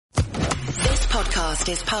podcast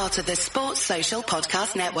is part of the Sports Social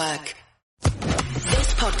Podcast Network.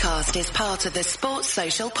 This podcast is part of the Sports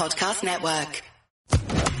Social Podcast Network.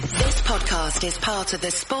 This podcast is part of the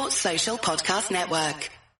Sports Social Podcast Network.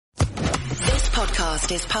 This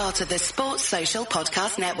podcast is part of the Sports Social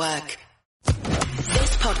Podcast Network.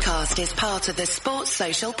 This podcast is part of the Sports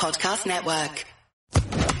Social Podcast Network.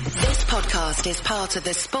 This podcast is part of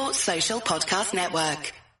the Sports Social Podcast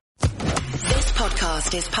Network. This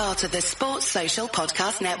podcast is part of the Sports Social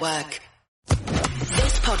Podcast Network.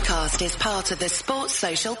 This podcast is part of the Sports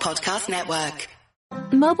Social Podcast Network.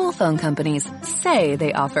 Mobile phone companies say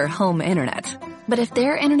they offer home internet. But if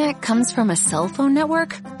their internet comes from a cell phone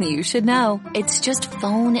network, you should know. It's just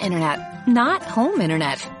phone internet, not home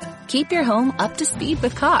internet. Keep your home up to speed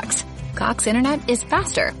with Cox. Cox internet is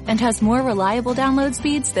faster and has more reliable download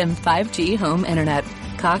speeds than 5G home internet.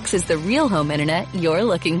 Cox is the real home internet you're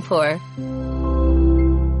looking for.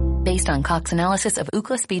 Based on Cox analysis of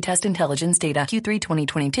Ookla speed test intelligence data Q3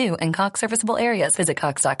 2022 and Cox serviceable areas, visit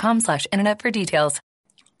cox.com/internet for details.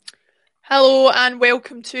 Hello and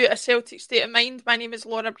welcome to A Celtic State of Mind. My name is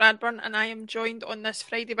Laura Bradburn and I am joined on this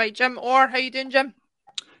Friday by Jim Orr. How you doing, Jim?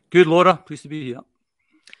 Good, Laura. Pleased to be here.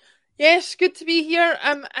 Yes, good to be here.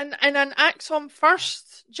 And an Axon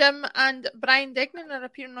first, Jim and Brian Degnan are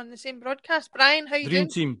appearing on the same broadcast. Brian, how you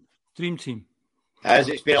doing? Dream team. As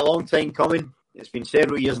it's been a long time coming. It's been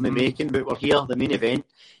several years in the making, but we're here, the main event.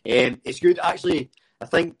 It's good. Actually, I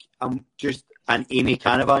think I'm just an Amy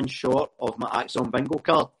Canavan short of my Axon bingo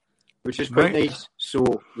card, which is quite nice.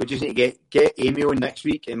 So we just need to get Amy on next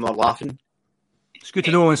week and we're laughing. It's good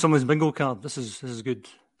to know when someone's bingo card. This is good.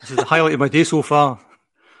 This is the highlight of my day so far.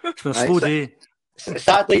 It's been a slow day.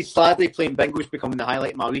 Sadly, playing bingo's becoming the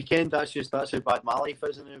highlight of my weekend. That's how bad my life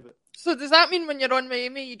is now. But... So does that mean when you're on with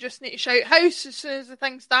Amy, you just need to shout house as soon as the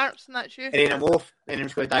thing starts, and that's you? And then I'm off. And then I'm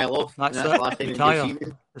just going to dial off. That's it. Retire.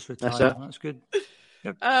 That's good.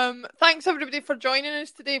 Yep. Thanks everybody for joining us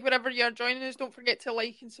today. Wherever you're joining us, don't forget to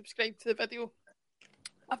like and subscribe to the video.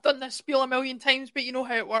 I've done this spiel a million times, but you know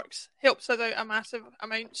how it works. Helps us out a massive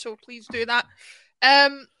amount, so please do that.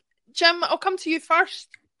 Jim, I'll come to you first.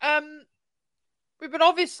 You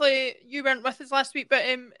weren't with us last week, but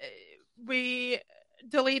we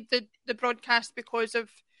delayed the broadcast because of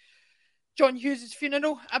John Hughes'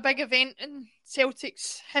 funeral, a big event in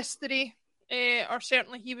Celtic's history, or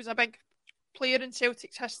certainly he was a big player in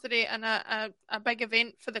Celtic's history and a big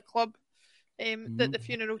event for the club that the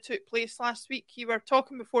funeral took place last week. You were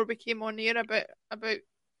talking before we came on air about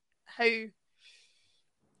how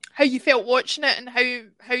you felt watching it and how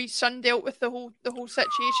his son dealt with the whole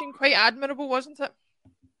situation. Quite admirable, wasn't it?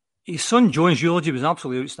 His son John's eulogy was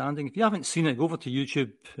absolutely outstanding. If you haven't seen it, go over to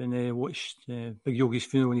YouTube and watch Big Yogi's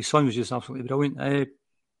funeral. And his son was just absolutely brilliant. I've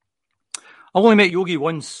only met Yogi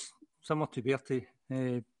once, similar to Bertie.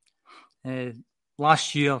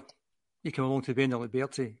 Last year, he came along to Bendel at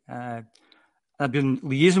Bertie. I'd been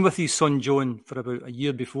liaising with his son John for about a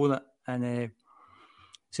year before that, and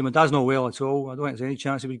said, my dad's not well at all. I don't think there's any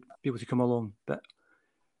chance he would be able to come along. But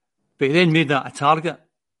he then made that a target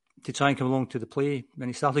to try and come along to the play. And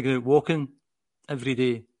he started going out walking every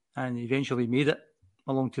day and eventually made it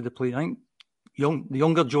along to the play. I think the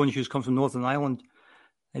younger John Hughes comes from Northern Ireland.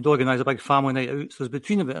 He'd organised a big family night out. So there's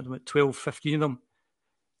between about 12, 15 of them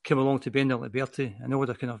came along to Bendel at Bertie. And they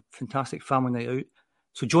had a kind of fantastic family night out.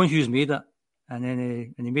 So John Hughes made it. And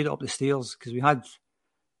then he made it up the stairs because we had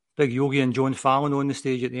Big Yogi and John Fallon on the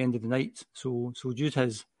stage at the end of the night. So due to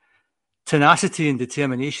his tenacity and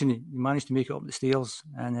determination, he managed to make it up the stairs.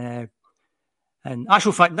 And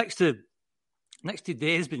actual fact, next to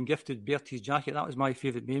Des being gifted Bertie's jacket, that was my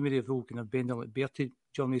favourite memory of the whole kind of Bendel at Bertie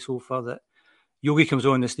journey so far, that Yogi comes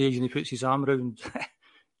on the stage and he puts his arm around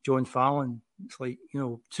John Fallon. It's like,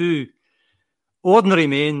 two ordinary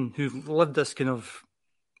men who've lived this kind of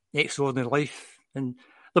extraordinary life. And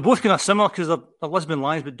they're both kind of similar because they're Lisbon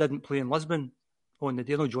Lions but didn't play in Lisbon on the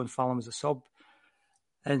day. John Fallon was a sub.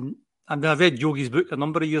 And I read Yogi's book a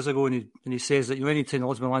number of years ago, and he says that any time the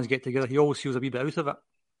Lisbon Lions get together, he always feels a wee bit out of it,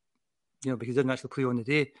 because he didn't actually play on the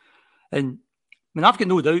day. And I've got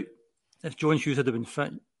no doubt if John Hughes had been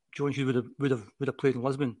fit, John Hughes would have played in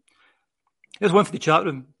Lisbon. Here's one for the chat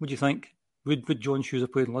room. What do you think? Would John Hughes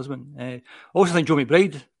have played in Lisbon? I also think Joe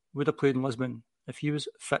McBride would have played in Lisbon if he was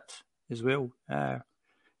fit as well. Can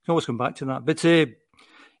always come back to that. But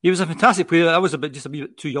he was a fantastic player. I was just a wee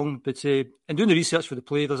bit too young. But in doing the research for the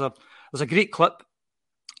play, there's a great clip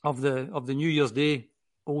of the New Year's Day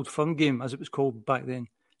Old Firm game, as it was called back then,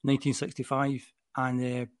 1965.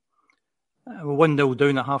 And we're 1-0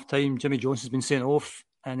 down at half time. Jimmy Johnson's been sent off.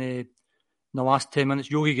 And in the last 10 minutes,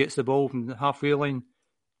 Yogi gets the ball from the halfway line,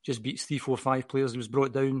 just beats 3, 4, 5 players. He was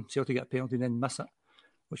brought down, Celtic get a penalty and then miss it,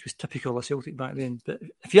 which was typical of Celtic back then. But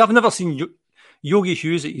if you have never seen Yogi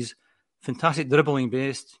Hughes at his fantastic dribbling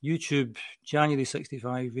best, YouTube, January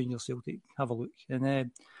 65, Rangers Celtic, have a look.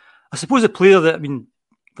 And I suppose the player that, I mean,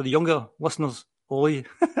 for the younger listeners, Ollie,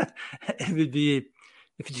 it would be,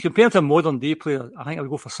 if you compare him to a modern day player, I think I would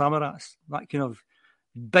go for Samaras. That kind of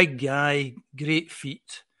big guy, great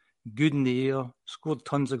feet, good in the air, scored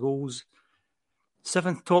tons of goals.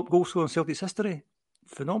 7th top goal scorer in Celtic's history.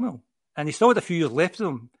 Phenomenal. And he still had a few years left of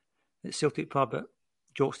him at Celtic Park, but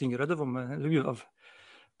Jockstein got rid of him. There was a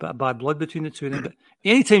bit of bad blood between the two of them. But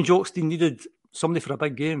anytime Jockstein needed somebody for a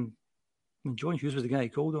big game, I mean, John Hughes was the guy he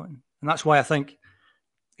called on. And that's why I think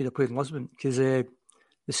he'd have played in Lisbon. Because the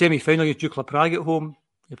semi-final against Dukla Prague at home,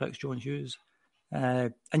 he picks John Hughes.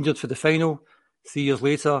 Injured for the final. 3 years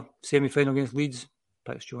later, semi-final against Leeds,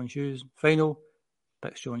 picks John Hughes. Final,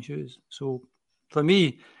 picks John Hughes. So, for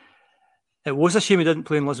me, it was a shame he didn't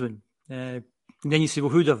play in Lisbon. And then you say, well,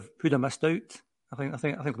 who'd have missed out? I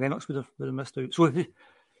think Lennox would have missed out. So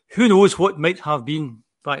who knows what might have been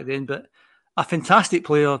back then? But a fantastic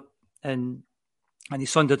player, and his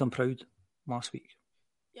son did him proud last week.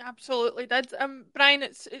 Yeah, absolutely did. Brian,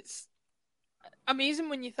 it's amazing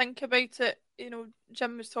when you think about it. You know,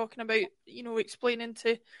 Jim was talking about, you know, explaining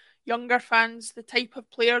to younger fans the type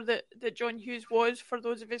of player that John Hughes was, for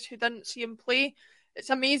those of us who didn't see him play. It's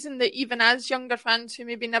amazing that even as younger fans who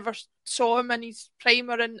maybe never saw him in his prime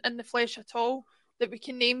or in the flesh at all, that we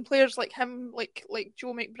can name players like him, like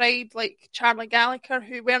Joe McBride, like Charlie Gallagher,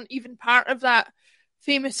 who weren't even part of that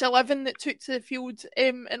famous 11 that took to the field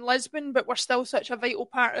in Lisbon, but were still such a vital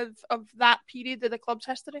part of that period of the club's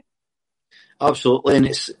history. Absolutely, and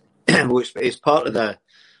it's part of the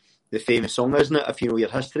famous song, isn't it, if you know your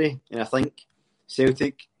history? And I think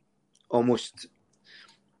Celtic, almost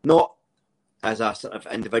not as a sort of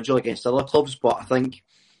individual against other clubs, but I think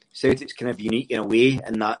Celtic's kind of unique in a way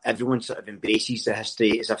in that everyone sort of embraces the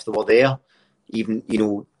history as if they were there. Even, you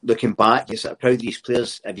know, looking back, you're sort of proud of these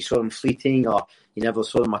players if you saw them fleeting or you never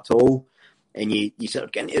saw them at all. And you sort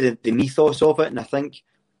of get into the mythos of it. And I think,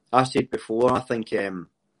 I said before, I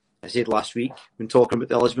said last week when talking about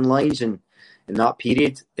the Lisbon Lions and in that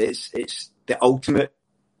period, it's the ultimate,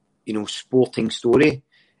 you know, sporting story.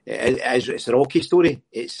 It's a Rocky story.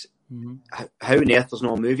 It's how on earth there's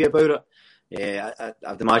not a movie about it.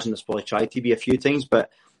 I'd imagine there's probably tried to be a few times, but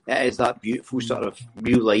it is that beautiful sort of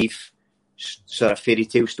real life sort of fairy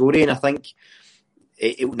tale story, and I think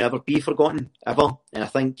it will never be forgotten ever. And I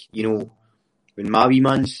think, you know, when my wee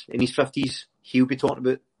man's in his 50s, he'll be talking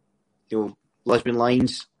about, you know, Lisbon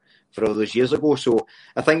Lions for all those years ago. So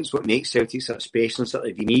I think it's what makes Celtic sort of special and sort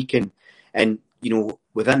of unique, and you know,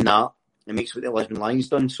 within that, it makes what the Lisbon Lions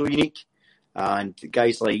done so unique. And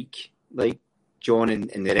guys like John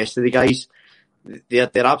and the rest of the guys, they're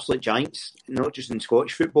absolute giants, not just in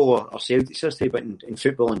Scottish football or Celtic's history, but in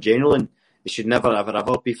football in general. And they should never, ever,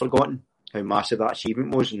 ever be forgotten how massive that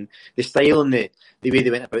achievement was, and the style and the way they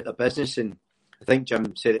went about their business. And I think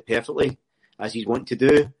Jim said it perfectly, as he's wanting to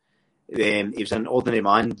do. He was an ordinary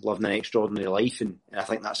man living an extraordinary life, and I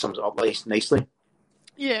think that sums it up nicely.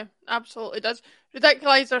 Yeah, absolutely does.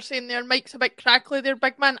 Ridiculizer saying there, Mike's a bit crackly there,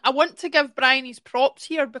 big man. I want to give Brian his props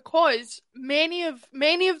here, because many of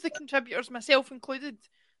the contributors, myself included,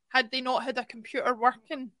 had they not had a computer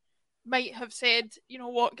working, might have said, you know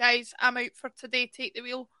what, guys, I'm out for today, take the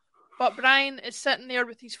wheel. But Brian is sitting there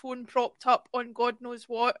with his phone propped up on God knows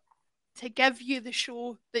what to give you the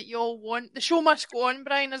show that you all want. The show must go on,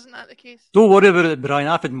 Brian, isn't that the case? Don't worry about it, Brian.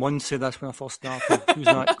 I've had months say this when I first started. Who's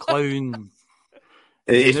that clown?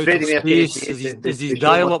 It's Freddie Mercury. Is his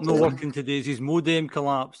dial-up not working today? Is his modem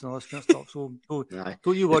collapsed and all this kind of stuff? So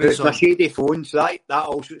don't you worry. It's my shady phone, so that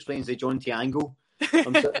also explains the John T. angle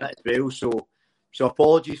I'm sitting at as well. So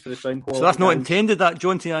apologies for the sound quality. So that's not intended, that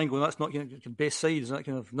John T. angle. That's not your best side. Is that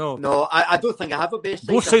kind of no? No, I don't think I have a best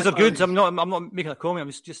side. Both sides are good. I'm not making a comment.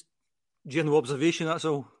 I'm just general observation. That's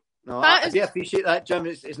all. No, I do appreciate that, Jim.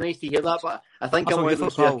 It's nice to hear that, but I think I'm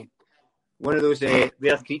one of those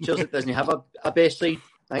rare creatures that doesn't have a best side.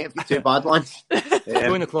 I think I've got two bad ones.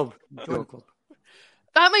 Join the club.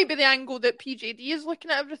 That might be the angle that PJD is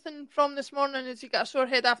looking at everything from this morning, as he got a sore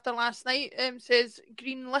head after last night. Says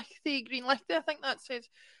Green Lichty, I think that says.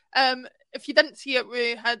 If you didn't see it,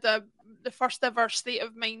 we had the first ever State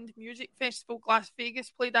of Mind music festival, Las Vegas,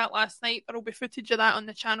 played that last night. There will be footage of that on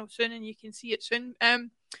the channel soon, and you can see it soon.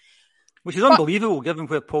 Which is unbelievable, given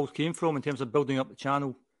where Paul came from in terms of building up the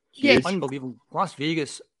channel. Yes. Unbelievable. Las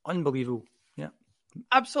Vegas, unbelievable. Yeah.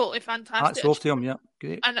 Absolutely fantastic. Hats off to him, yeah,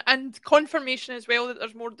 great. And confirmation as well that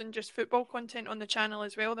there's more than just football content on the channel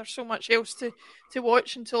as well. There's so much else to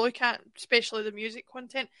watch and to look at, especially the music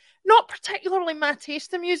content. Not particularly my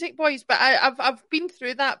taste in music, boys, but I've been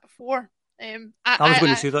through that before. I was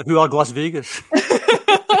going to say that. Who are Las Vegas?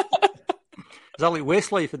 Is that like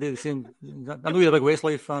Westlife? Are they the same? I know you're a big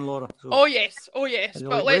Westlife fan, Laura. So. Oh yes.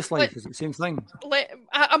 But like Westlife, is it the same thing?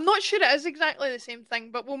 I'm not sure it is exactly the same thing,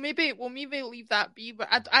 but we'll maybe leave that be. But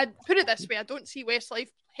I'd put it this way: I don't see Westlife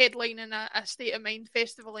headlining a State of Mind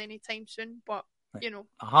festival anytime soon. But you know,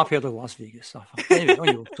 I have heard of Las Vegas.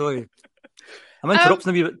 Anyway, sorry. I'm interrupting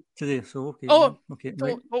a wee bit today, so okay. Oh, okay.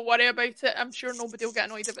 Don't worry about it. I'm sure nobody will get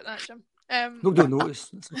annoyed about that, Jim. Nobody will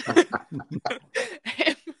notice.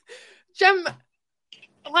 Okay. Jim,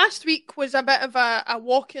 last week was a bit of a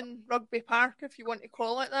walk in Rugby Park, if you want to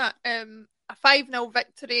call it that. A 5-0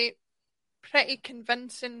 victory, pretty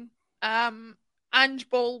convincing. Ange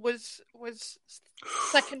Ball was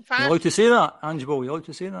thick and fast. You're allowed to say that, Ange Ball? You're allowed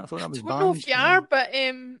to say that? I thought that was banned. I don't know if you are, but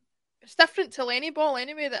it's different to Lenny Ball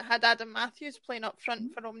anyway, that had Adam Matthews playing up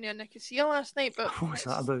front for Omnia Nicosia last night. But what's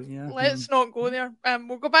that about? Yeah. Let's not go there.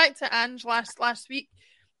 We'll go back to Ange last week.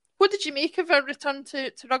 What did you make of her return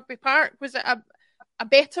to Rugby Park? Was it a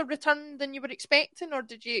better return than you were expecting, or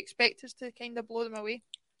did you expect us to kind of blow them away?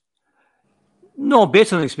 No,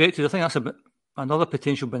 better than expected. I think that's another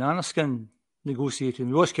potential banana skin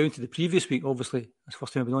negotiating. Ross County the previous week, obviously, that's the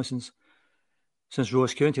first time I've been on since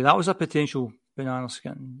Ross County. That was a potential banana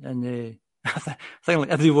skin. And I think like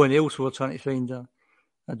everyone else, we were trying to find a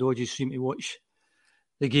dodgy stream to watch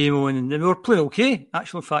the game on. And we were playing okay,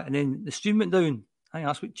 actually, in fact. And then the stream went down. I think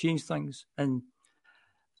that's what changed things. And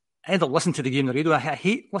I ended up listening to the game on the radio. I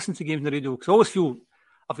hate listening to games on the radio because I always feel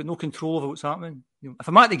I've got no control over what's happening. You know, if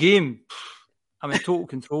I'm at the game, I'm in total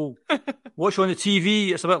control. Watch on the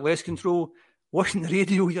TV, it's a bit less control. Watching the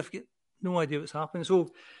radio, you've got no idea what's happening. So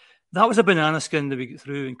that was a banana skin that we got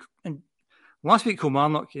through. And last week,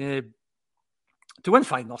 Kilmarnock, to win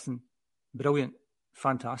 5-0, brilliant,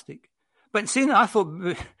 fantastic. But in saying that, I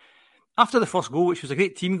thought after the first goal, which was a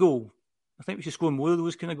great team goal, I think we should score more of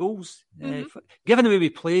those kind of goals. Mm-hmm. Given the way we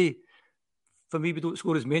play, for me, we don't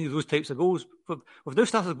score as many of those types of goals. We've now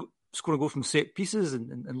started scoring goals from set pieces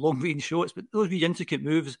and long-range shots, but those wee intricate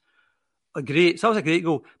moves are great. So that was a great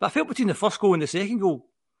goal. But I felt between the first goal and the second goal,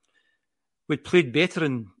 we'd played better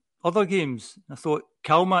in other games. I thought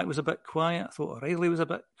Calmack was a bit quiet. I thought O'Reilly was a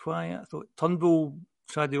bit quiet. I thought Turnbull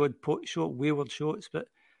tried the odd pot shot, wayward shots. But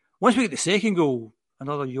once we get the second goal,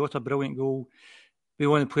 another Jota brilliant goal, we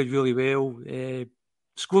won and played really well.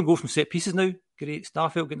 Scoring goals from set pieces now, great.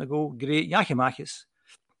 Starfelt getting a goal, great. Yakimakis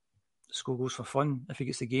score goals for fun if he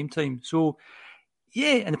gets the game time. So,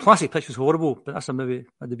 yeah, and the plastic pitch was horrible, but that's maybe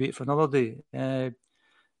a debate for another day.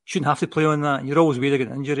 Shouldn't have to play on that. You're always worried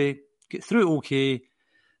about an injury. Get through it okay.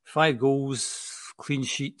 5 goals, clean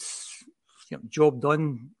sheets, job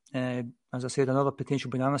done. As I said, another potential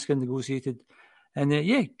banana skin negotiated. And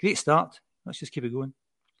yeah, great start. Let's just keep it going.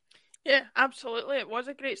 Yeah, absolutely. It was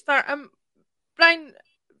a great start. Brian,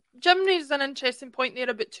 Jim raised an interesting point there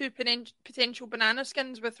about 2 potential banana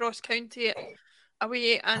skins with Ross County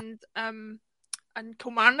away and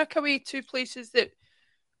Kilmarnock away, 2 places that,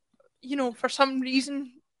 you know, for some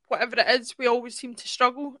reason, whatever it is, we always seem to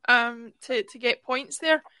struggle to get points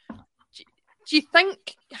there. Do you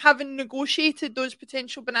think, having negotiated those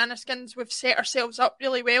potential banana skins, we've set ourselves up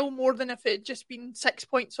really well, more than if it had just been 6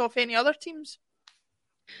 points off any other teams?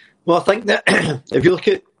 Well, I think that if you look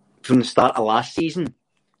at from the start of last season,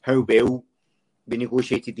 how well we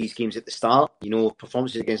negotiated these games at the start. You know,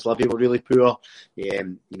 performances against Livy were really poor.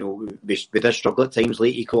 You know, we did struggle at times.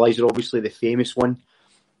 Late equaliser, obviously, the famous one,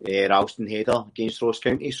 Ralston header against Ross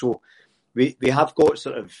County. So we have got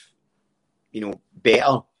sort of, you know,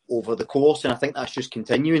 better over the course, and I think that's just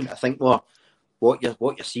continuing. I think what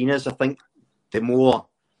you're seeing is, I think the more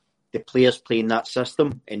the players play in that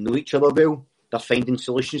system and know each other well, they're finding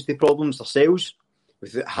solutions to problems themselves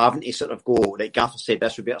without having to sort of go, right, Gaffer said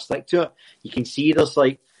this, we better stick to it. You can see there's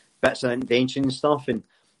like bits of invention and stuff, and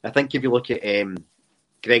I think if you look at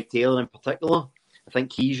Greg Taylor in particular, I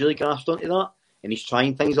think he's really grasped onto that, and he's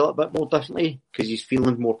trying things a little bit more differently because he's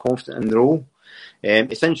feeling more confident in the role.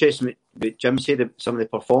 It's interesting what Jim said about some of the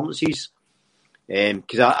performances,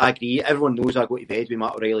 because I agree, everyone knows I go to bed with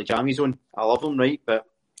Matt O'Reilly jammies on. I love him, right? But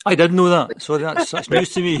I didn't know that. Sorry, that's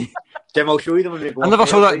news to me. Jim, I'll show you them when we go. I never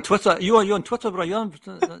saw that on Twitter. You on Twitter, bro? I'm on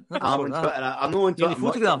Twitter. I'm not on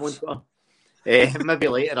Twitter. I'm on Twitter. Maybe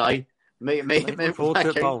later, aye. Might forward to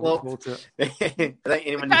it, pal. Look blocked. forward to I think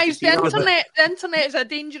anyone Guys, needs to see the internet is a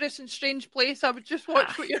dangerous and strange place. I would just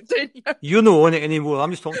watch what you're doing here. You're not on it anymore.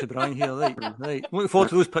 I'm just talking to Brian here, right? Right. Looking forward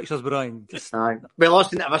to those pictures, Brian. Just... Well,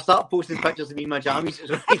 listen, if I start posting pictures of me in my jammies,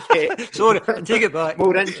 it's okay. Sorry, I take it back.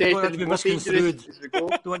 More interesting, don't want that to be misconstrued. as we go.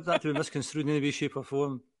 Don't want that to be misconstrued in any way, shape, or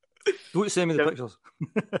form. Don't send me the pictures.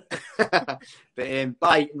 But in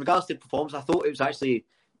regards to performance, I thought it was actually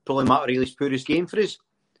probably Matt O'Reilly's poorest game for us.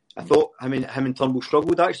 I thought him and Turnbull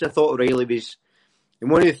struggled, actually. I thought O'Reilly was...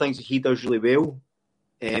 And one of the things that he does really well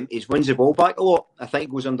is wins the ball back a lot. I think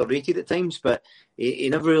it goes underrated at times, but he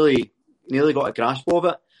never really nearly got a grasp of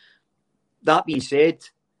it. That being said,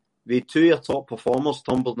 we had two of our top performers,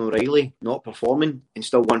 Turnbull and O'Reilly, not performing and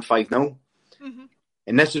still won 5-0. Mm-hmm.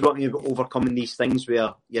 And this is what we're overcoming these things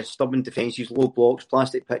where your stubborn defences, low blocks,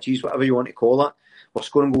 plastic pitches, whatever you want to call it. We're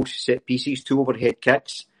scoring goals, set pieces, 2 overhead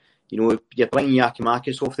kicks. You know, you're bringing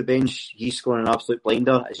Yakimakis off the bench. He's scoring an absolute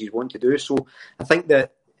blinder, as he's wanting to do. So I think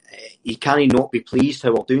that he can't not be pleased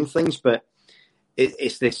how we're doing things, but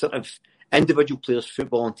it's the sort of individual players'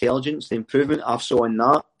 football intelligence, the improvement I've saw in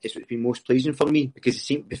that is what's been most pleasing for me, because they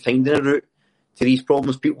seem to be finding a route to these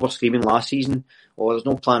problems. People were screaming last season, oh, there's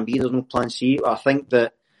no plan B, there's no plan C. I think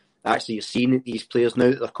that actually you're seeing that these players, now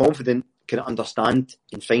that they're confident, can understand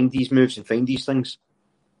and find these moves and find these things.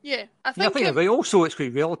 Yeah, I think right. Also, it's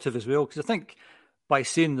quite relative as well, because I think by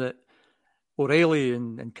saying that O'Reilly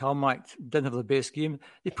and Carmack didn't have the best game,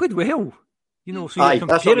 they played well. You know, so you're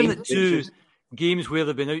comparing it to games where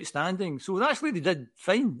they've been outstanding. So actually they did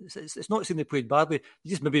fine. It's not saying they played badly. They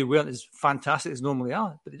just maybe weren't as fantastic as normally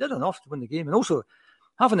are, but they did enough to win the game. And also,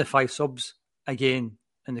 having the 5 subs again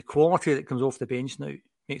and the quality that comes off the bench now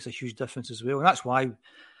makes a huge difference as well. And that's why,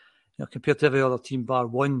 compared to every other team bar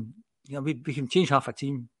one, we can change half a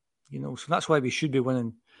team, so that's why we should be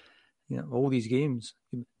winning, all these games.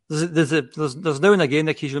 There's now and again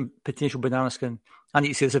the occasional potential banana skin. I need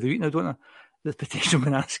to say this every week now, don't I? The potential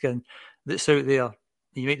banana skin that's out there.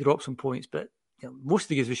 You might drop some points, but most of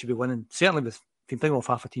the games we should be winning. Certainly with thinking off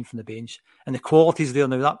half a team from the bench, and the quality's there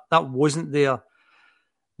now. That wasn't there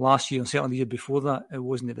last year, and certainly the year before that it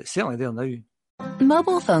wasn't there, but it's certainly there now.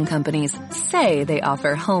 Mobile phone companies say they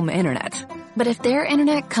offer home internet. But if their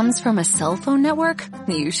internet comes from a cell phone network,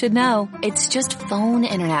 you should know. It's just phone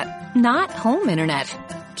internet, not home internet.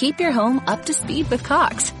 Keep your home up to speed with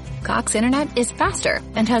Cox. Cox internet is faster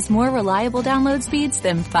and has more reliable download speeds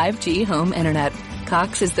than 5G home internet.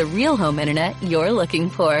 Cox is the real home internet you're looking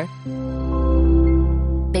for.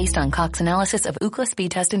 Based on Cox analysis of Ookla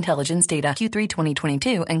speed test intelligence data Q3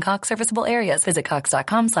 2022 and Cox serviceable areas. Visit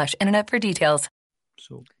cox.com/internet for details.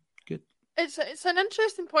 So good. It's an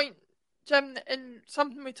interesting point, Jim, and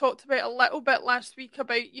something we talked about a little bit last week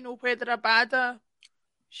about, whether Abada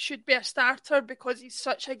should be a starter because he's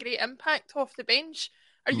such a great impact off the bench.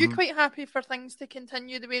 Are you quite happy for things to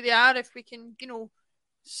continue the way they are if we can,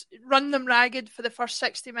 run them ragged for the first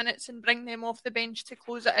 60 minutes and bring them off the bench to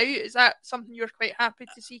close it out? Is that something you're quite happy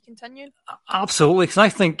to see continue? Absolutely, because I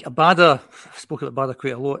think Abada, I've spoken about Abada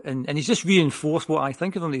quite a lot, and he's just reinforced what I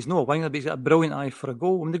think of him. He's not a winger, but he's got a brilliant eye for a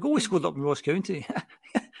goal. I mean, the goal he scored up in Ross County,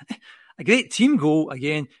 a great team goal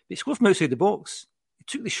again, but he scored from outside the box. He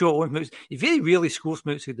took the shot on from outside. He very rarely scores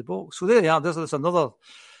from outside the box. So there they are, there's another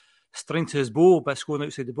string to his bow by scoring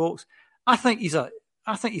outside the box. I think he's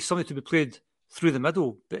somebody to be played through the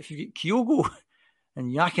middle, but if you get Kyogo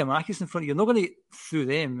and Yakimakis in front of you, you're not going to get through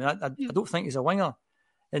them. I don't think he's a winger.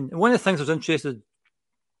 And one of the things I was interested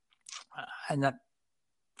in,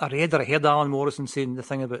 I heard Alan Morrison saying the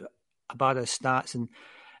thing about Abada's stats,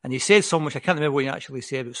 and he said something which I can't remember what he actually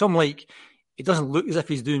said, but something like he doesn't look as if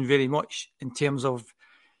he's doing very much in terms of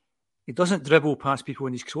he doesn't dribble past people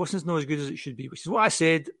and his crossing's not as good as it should be, which is what I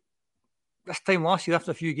said this time last year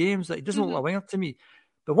after a few games, that he doesn't look like a winger to me.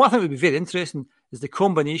 But what I think would be very interesting is the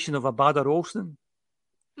combination of Abada Ralston.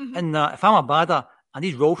 In that, if I'm Abada, I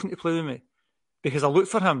need Ralston to play with me because I look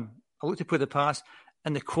for him. I look to play the pass,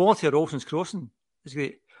 and the quality of Ralston's crossing is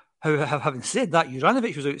great. Having said that,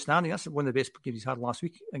 Juranovic was outstanding. That's one of the best games he's had last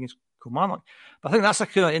week against Kilmarnock. But I think that's a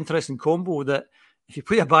kind of interesting combo that if you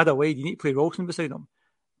play Abada wide, you need to play Ralston beside him.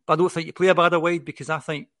 But I don't think you play Abada wide because I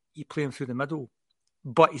think you play him through the middle.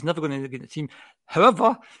 But he's never going to get in the team.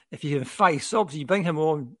 However, if you have 5 subs and you bring him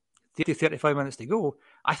on 30, 35 minutes to go,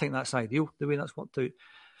 I think that's ideal, the way that's worked out.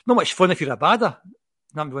 Not much fun if you're Abada,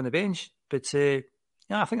 not on the bench, but I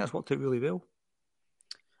think that's worked out really well.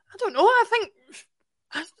 I don't know. I think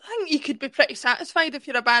you could be pretty satisfied if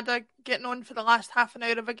you're Abada getting on for the last half an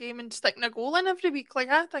hour of a game and sticking a goal in every week. Like,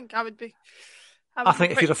 I think I would be.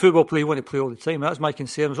 If you're a football player, you want to play all the time. That's my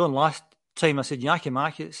concern. I was on last time, I said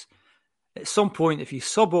Yakimakis at some point, if you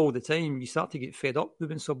sub all the time, you start to get fed up with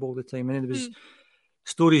being sub all the time. And then there was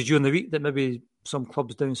stories during the week that maybe some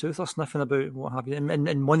clubs down south are sniffing about and what have you,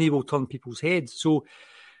 and money will turn people's heads. So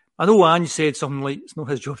I know Ange said something like it's not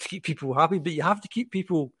his job to keep people happy, but you have to keep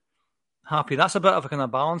people happy. That's a bit of a kind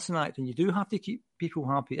of balancing act, and you do have to keep people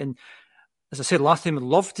happy. And as I said last time, I'd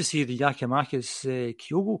love to see the Giakoumakis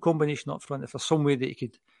Kyogo combination up front if there's some way that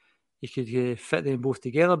you could fit them both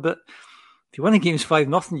together. But if you win a game's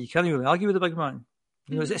 5-0, you can't really argue with the big man.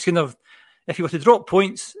 You know, it's kind of, if you were to drop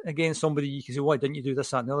points against somebody, you can say, why didn't you do this,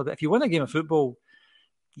 that, and the other? But if you win a game of football,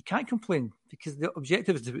 you can't complain because the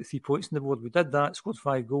objective is to put 3 points on the board. We did that, scored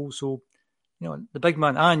 5 goals. So, you know, the big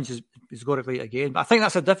man, Ange, has got it right again. But I think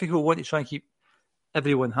that's a difficult one to try and keep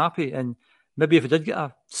everyone happy. And maybe if we did get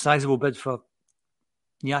a sizable bid for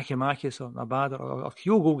Giakoumakis or Abad or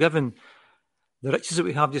Kyogo, given the riches that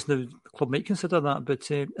we have just now, the club might consider that. But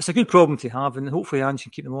it's a good problem to have, and hopefully Ange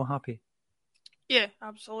can keep them all happy. Yeah,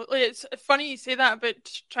 absolutely. It's funny you say that about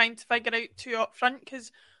trying to figure out 2 up front,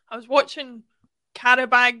 because I was watching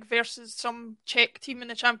Karabag versus some Czech team in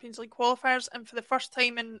the Champions League qualifiers, and for the first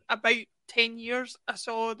time in about 10 years, I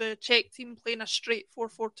saw the Czech team playing a straight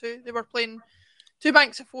 4-4-2. They were playing 2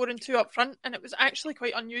 banks of 4 and 2 up front, and it was actually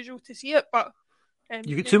quite unusual to see it, but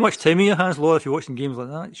you get too much time in your hands, Laura, if you're watching games like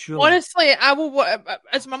that. Surely. Honestly, I will.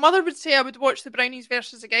 As my mother would say, I would watch the Brownies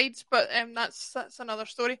versus the Guides, but that's another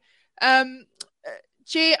story.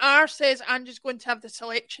 JR says Andrew's going to have the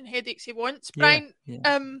selection headaches he wants. Brian,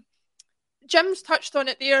 Jim's touched on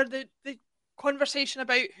it there. The conversation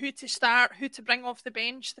about who to start, who to bring off the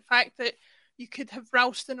bench, the fact that you could have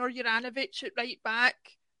Ralston or Juranovic at right back.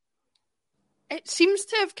 It seems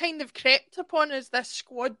to have kind of crept upon us, this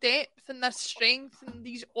squad depth and this strength and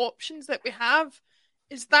these options that we have.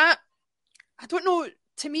 Is that, I don't know,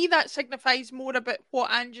 to me that signifies more about what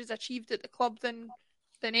Ange has achieved at the club than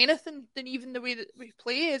anything, than even the way that we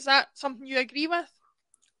play. Is that something you agree with?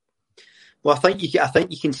 Well, I think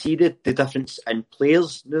you can see the difference in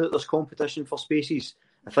players now that there's competition for spaces.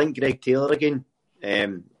 I think Greg Taylor again,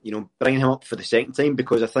 bringing him up for the second time,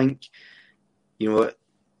 because I think,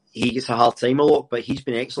 he gets a hard time a lot, but he's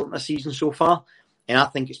been excellent this season so far. And I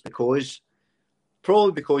think it's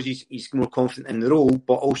probably because he's more confident in the role,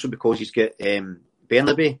 but also because he's got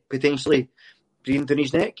Bernabe potentially breathing down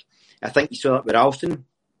his neck. I think you saw that with Ralston,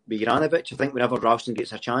 with Juranovic. I think whenever Ralston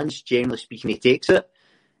gets a chance, generally speaking, he takes it.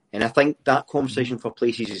 And I think that conversation for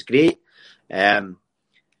places is great. And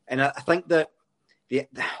I think that,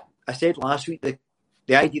 I said last week,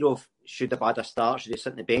 the idea of should Abada start, should he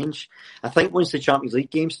sit on the bench? I think once the Champions League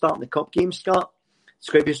games start and the Cup games start, it's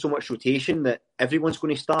going to be so much rotation that everyone's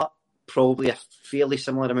going to start probably a fairly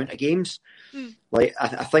similar amount of games. Like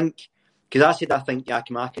I think, because I think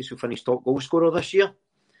Giakoumakis will finish top goal scorer this year.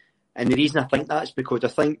 And the reason I think that is because I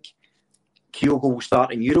think Kyogo will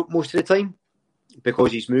start in Europe most of the time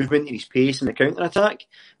because his movement and his pace and the counter-attack.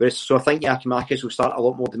 So I think Giakoumakis will start a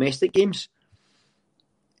lot more domestic games.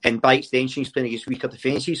 And by extension, he's playing against weaker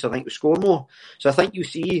defences, so I think we'll score more. So I think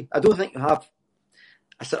I don't think you have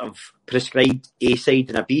a sort of prescribed A side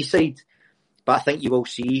and a B side, but I think you will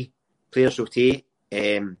see players rotate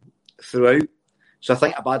throughout. So I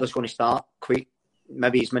think Abada's going to start quite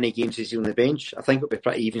maybe as many games as he's on the bench. I think it'll be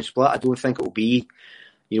pretty even split. I don't think it'll be,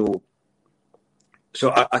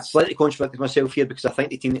 So I slightly contradict myself here because I think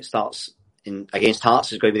the team that starts against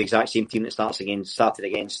Hearts is going to be the exact same team that started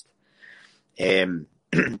against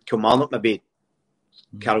Kilmarnock. Maybe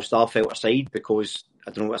Carol Starfelt aside because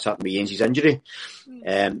I don't know what's happened with Jens' injury.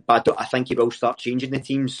 But I think he will start changing the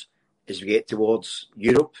teams as we get towards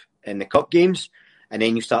Europe and the Cup games, and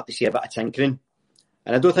then you start to see a bit of tinkering.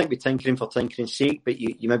 And I don't think we're tinkering for tinkering's sake, but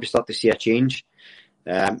you maybe start to see a change.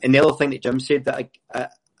 And the other thing that Jim said that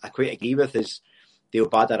I quite agree with is the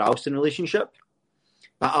Obada-Ralston relationship.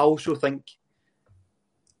 But I also think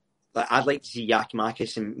that I'd like to see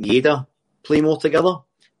Giakoumakis and Maeda play more together,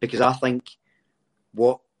 because I think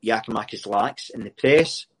what Giakoumakis lacks in the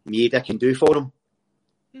press, Maeda can do for him.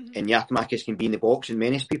 Mm-hmm. And Giakoumakis can be in the box and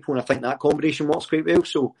menace people, and I think that combination works quite well.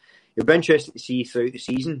 So it'll be interesting to see throughout the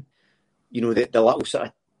season, the little sort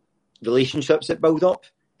of relationships that build up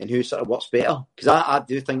and who sort of works better. Because I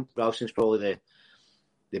do think Ralston's probably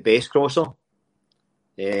the best crosser.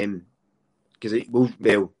 Because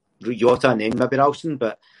Jota and then maybe Ralston,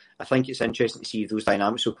 but I think it's interesting to see those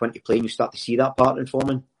dynamics will come into play and you start to see that pattern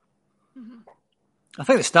forming. Mm-hmm. I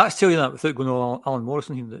think the stats tell you that without going on Alan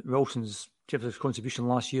Morrison, that Ralston's contribution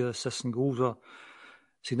last year, assists and goals are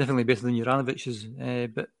significantly better than Juranovic's.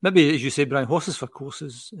 But maybe, as you say, Brian, horses for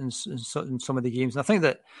courses in some of the games. And I think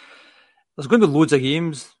that there's going to be loads of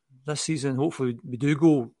games this season. Hopefully we do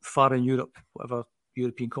go far in Europe, whatever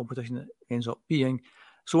European competition it ends up being.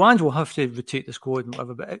 So Ange will have to rotate the squad and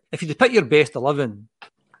whatever. But if you pick your best 11,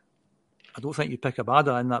 I don't think you pick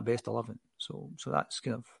Abada in that best 11. So that's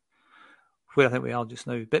kind of where I think we are just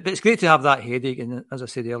now. But it's great to have that headache. And as I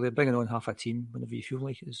said earlier, bringing on half a team whenever you feel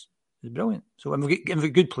like it is brilliant. So and we've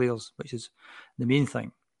got good players, which is the main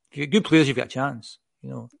thing. If you've got good players, you've got a chance.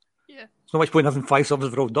 Yeah. It's not much point having 5 subs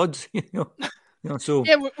for all duds. So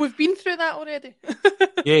yeah, we've been through that already.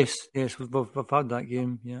 yes, we've had that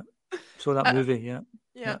game. Yeah, so that movie.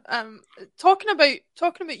 Yeah. Talking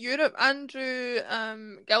about Europe, Andrew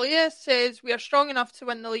Gillies says we are strong enough to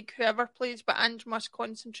win the league whoever plays, but Ange must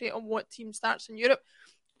concentrate on what team starts in Europe.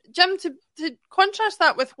 Jim, to contrast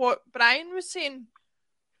that with what Brian was saying,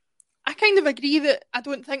 I kind of agree that I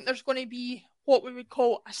don't think there's going to be what we would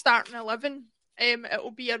call a starting 11. It will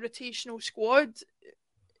be a rotational squad.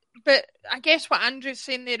 But I guess what Andrew's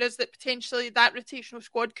saying there is that potentially that rotational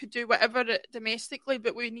squad could do whatever domestically,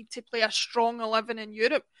 but we need to play a strong 11 in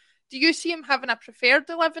Europe. Do you see him having a preferred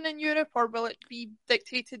 11 in Europe, or will it be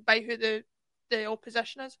dictated by who the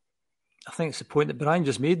opposition is? I think it's the point that Brian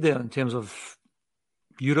just made there in terms of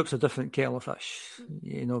Europe's a different kettle of fish.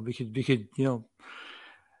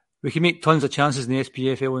 We could make tons of chances in the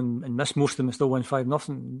SPFL and miss most of them and still win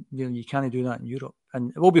 5-0. You can't do that in Europe.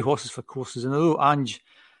 And it will be horses for courses. And although Ange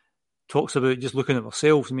talks about just looking at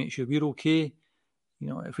ourselves to make sure we're okay,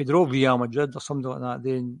 if we draw Real Madrid or something like that,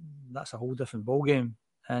 then that's a whole different ballgame.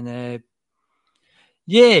 And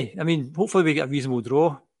hopefully we get a reasonable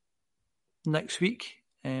draw next week.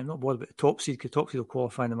 I'm not bothered about the top seed, because top seed will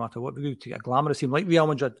qualify no matter what. We're going to get a glamorous team like Real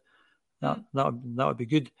Madrid. That would be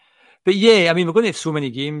good. But we're going to have so many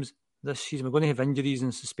games this season. We're going to have injuries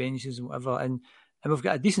and suspensions and whatever. And we've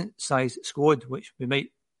got a decent-sized squad, which we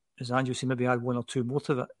might, as Andrew said, maybe add 1 or 2 more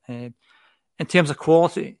to it. In terms of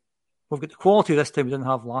quality, we've got the quality this time we didn't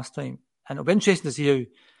have last time. And it'll be interesting to see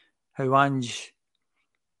how Ange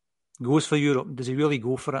goes for Europe. Does he really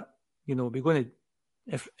go for it? We're going to,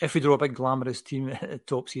 if we draw a big glamorous team at the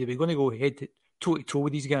top seed, we're going to go toe-to-toe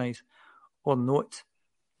with these guys or not.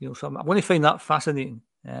 So I'm going to find that fascinating.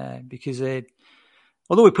 Because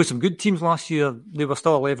although we put some good teams last year, they were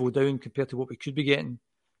still a level down compared to what we could be getting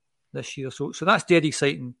this year. So that's dead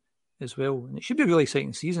exciting as well. And it should be a really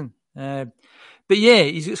exciting season. But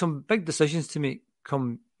he's got some big decisions to make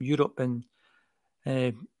come Europe. And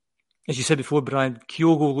as you said before, Brian,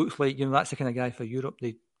 Kyogo looks like, that's the kind of guy for Europe.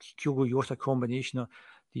 The Kyogo-Jota combination, or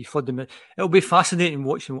the flood them. It'll be fascinating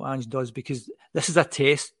watching what Ange does, because this is a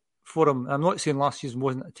test for him. I'm not saying last season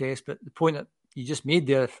wasn't a test, but the point that you just made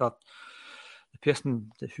there for the person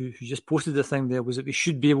who just posted the thing there was that we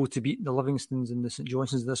should be able to beat the Livingstons and the St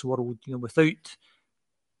Johnsons of this world, without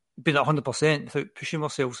being at 100%, without pushing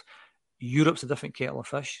ourselves. Europe's a different kettle of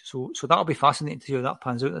fish. So that'll be fascinating to see how that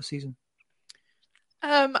pans out this season.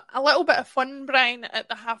 A little bit of fun, Brian, at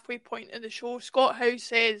the halfway point of the show. Scott House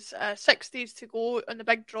says, 6 days to go on the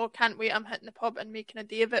big draw. Can't wait. I'm hitting the pub and making a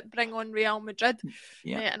day of it. Bring on Real Madrid.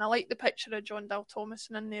 And I like the picture of John Dal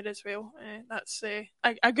Thomason in there as well. That's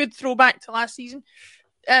a good throwback to last season.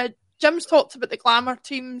 Jim's talked about the glamour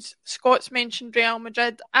teams. Scott's mentioned Real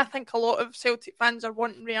Madrid. I think a lot of Celtic fans are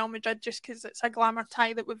wanting Real Madrid just because it's a glamour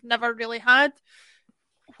tie that we've never really had.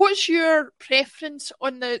 What's your preference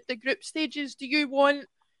on the group stages? Do you want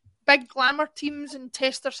big glamour teams and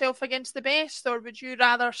test ourselves against the best, or would you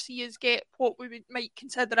rather see us get what we might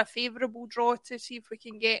consider a favourable draw to see if we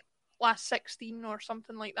can get last 16 or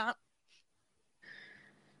something like that?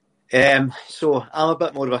 So I'm a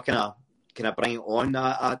bit more of a kind of bring it on.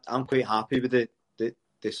 I'm quite happy with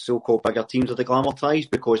the so-called bigger teams of the glamour ties,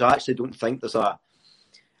 because I actually don't think there's a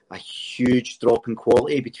huge drop in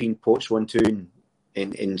quality between pots 1, 2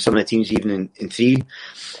 and some of the teams even in 3.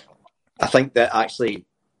 I think that actually,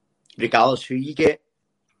 regardless who you get,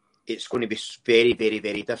 it's going to be very, very,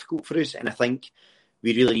 very difficult for us. And I think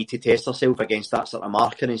we really need to test ourselves against that sort of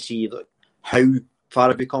marker and see how far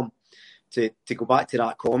have we come. To go back to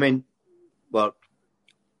that comment, we're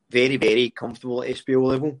very, very comfortable at SPO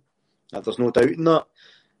level. There's no doubt in that.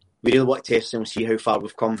 We really want to test and see how far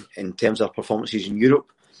we've come in terms of performances in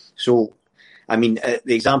Europe. So, the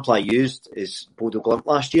example I used is Bodo Glimt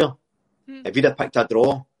last year. If you'd have picked a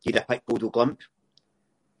draw, you'd have picked Bodo Glimt,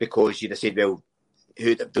 because you'd have said, well,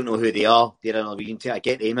 who don't know who they are, they're in a region team, I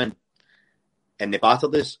get them in, and they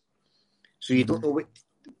battered us. So you don't know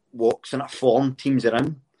what sort of form teams are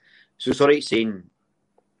in. So it's all right saying,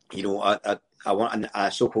 I want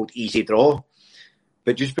a so-called easy draw,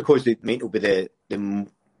 but just because they might not be the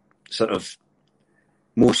sort of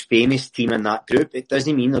most famous team in that group, it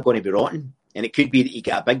doesn't mean they're going to be rotten. And it could be that you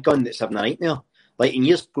get a big gun that's having a nightmare. Like in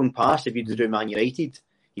years gone past, if you drew Man United,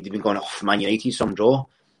 you'd have been going, oh, Man United, some draw.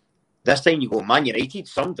 This time you go, Man United,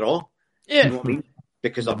 some draw. Yeah. You know what I mean?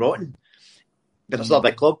 Because they're rotten. But they're still a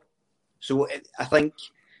big club. So I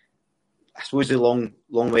suppose the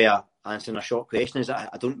long way of answering a short question is that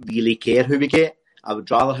I don't really care who we get. I would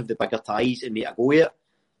rather have the bigger ties and make a go at it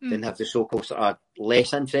than have the so-called sort of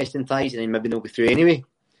less interesting ties and then maybe they'll go through anyway.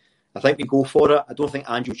 I think we go for it. I don't think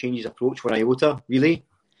Andrew changes approach for iota, really.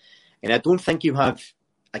 And I don't think you have,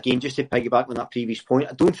 again, just to piggyback on that previous point,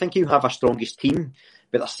 I don't think you have a strongest team,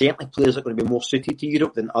 but there's certainly players that are going to be more suited to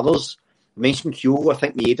Europe than others. I mentioned Kyogo, I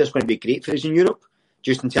think Maeda's going to be great for us in Europe,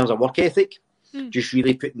 just in terms of work ethic, just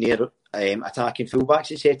really putting their attacking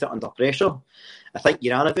fullbacks, etc., under pressure. I think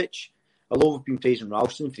Juranovic, although we've been praising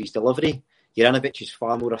Ralston for his delivery, Juranovic is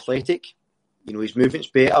far more athletic. You know, his movement's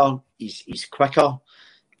better, he's quicker.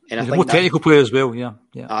 And he's a more technical player as well, yeah.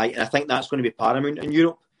 And I think that's going to be paramount in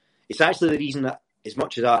Europe. It's actually the reason that, as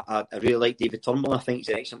much as I really like David Turnbull, I think he's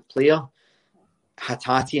an excellent player,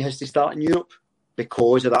 Hatate has to start in Europe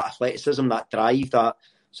because of that athleticism, that drive, that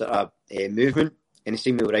sort of movement, and the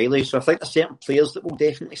same with O'Reilly. So I think there's certain players that will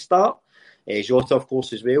definitely start. Jota, of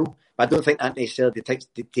course, as well. But I don't think that necessarily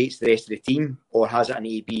dictates the rest of the team or has it an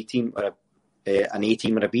A-B team or an A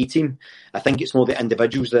team or a B team. I think it's more the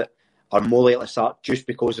individuals that are more likely to start just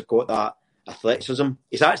because they've got that athleticism.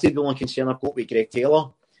 It's actually the only concern I've got with Greg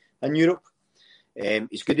Taylor in Europe.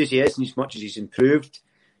 As good as he is and as much as he's improved,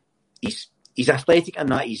 he's athletic in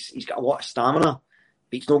that he's got a lot of stamina, but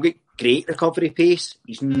he's not got great recovery pace.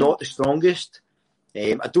 He's not the strongest.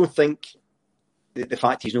 I don't think the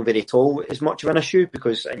fact he's not very tall is much of an issue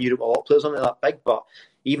because in Europe a lot of players aren't that big, but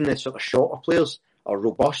even the sort of shorter players are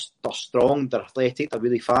robust, they're strong, they're athletic, they're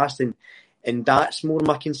really fast, and that's more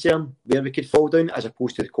my concern where we could fall down as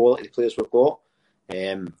opposed to the quality of the players we've got.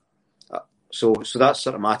 So that's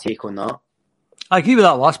sort of my take on that. I agree with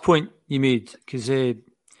that last point you made because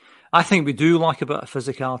I think we do lack a bit of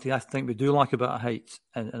physicality. I think we do lack a bit of height.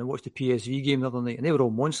 And I watched the PSV game the other night and they were all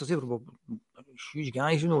monsters. They were all huge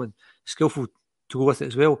guys, you know, and skillful to go with it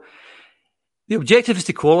as well. The objective is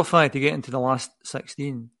to qualify to get into the last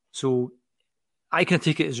 16. So I can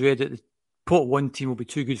take it as read that the pot 1 team will be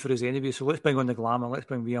too good for us anyway. So let's bring on the glamour. Let's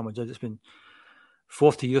bring Real Madrid. It's been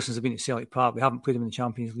 40 years since I've been at Celtic Park. We haven't played them in the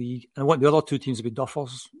Champions League. And I want the other 2 teams to be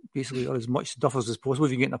duffers, basically, or as much duffers as possible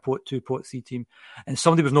if you get in a pot 2, pot 3 team. And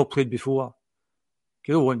somebody we've not played before.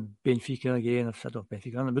 We don't want Benfica again. I've said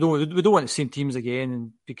Benfica. We don't want the same teams again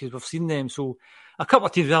and because we've seen them. So a couple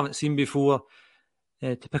of teams we haven't seen before,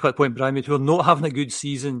 to pick up the point Brian made, who are not having a good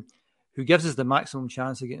season, who gives us the maximum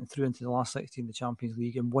chance of getting through into the last 16 of the Champions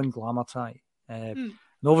League and one glamour tie. And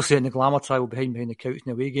obviously in the glamour tie we'll be behind the couch in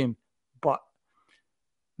the away game. But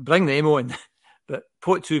bring them on. But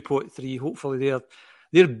pot 2, pot 3, hopefully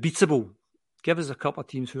they're beatable. Give us a couple of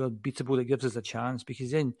teams who are beatable that gives us a chance because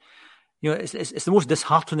then, you know, it's the most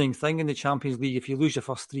disheartening thing in the Champions League if you lose your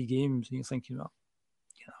first 3 games and you're thinking, well,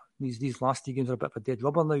 you know, these last 3 games are a bit of a dead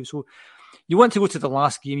rubber now. So you want to go to the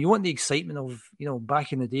last game. You want the excitement of, you know,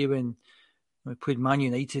 back in the day when we played Man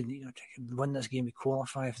United, you know, to win this game, we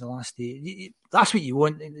qualify for the last day. That's what you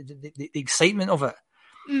want, the excitement of it.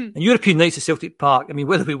 And European nights at Celtic Park, I mean,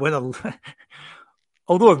 whether we win or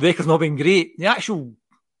although our record's not been great, the actual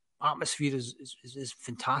atmosphere is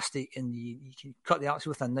fantastic and you can cut the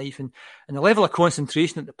atmosphere with a knife and the level of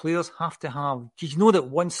concentration that the players have to have. Because you know that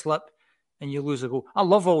one slip and you lose a goal. I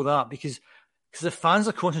love all that because the fans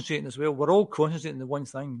are concentrating as well. We're all concentrating on the one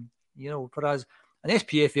thing, you know, whereas an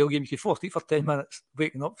SPFL game, you could fall asleep for 10 minutes,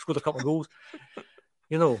 waking up, scored a couple of goals.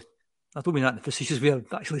 You know, I don't mean that in the facetious way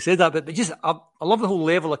I've actually said that, but just I love the whole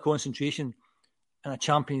level of concentration in a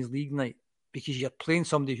Champions League night because you're playing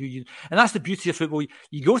somebody who you... And that's the beauty of football.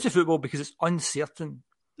 You go to football because it's uncertain.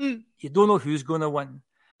 You don't know who's going to win.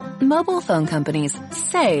 Mobile phone companies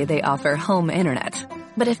say they offer home internet.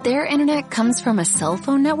 But if their internet comes from a cell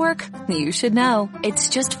phone network, you should know. It's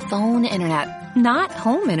just phone internet, not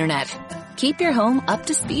home internet. Keep your home up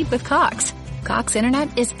to speed with Cox. Cox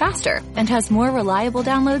internet is faster and has more reliable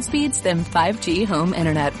download speeds than 5G home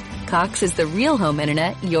internet. Cox is the real home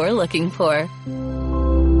internet you're looking for.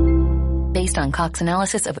 Based on Cox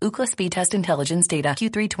analysis of Ookla speed test intelligence data,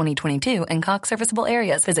 Q3 2022, and Cox serviceable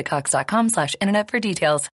areas. Visit cox.com/internet for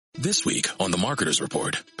details. This week on The Marketer's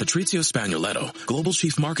Report, Patrizio Spagnoletto, Global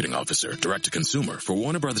Chief Marketing Officer, Direct-to-Consumer for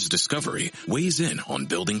Warner Brothers Discovery, weighs in on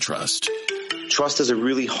building trust. Trust is a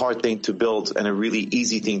really hard thing to build and a really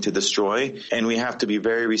easy thing to destroy, and we have to be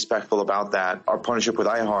very respectful about that. Our partnership with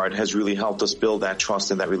iHeart has really helped us build that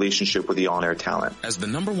trust and that relationship with the on-air talent. As the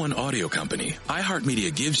 #1 audio company,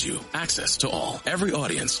 iHeartMedia gives you access to all. Every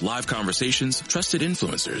audience, live conversations, trusted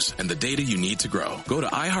influencers, and the data you need to grow. Go to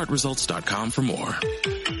iHeartResults.com for more.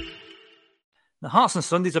 The Hearts on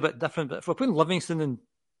Sunday's a bit different, but if we're playing Livingston in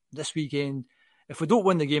this weekend, if we don't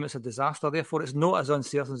win the game, it's a disaster. Therefore, it's not as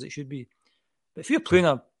uncertain as it should be. But if you're playing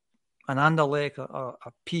an Anderlecht or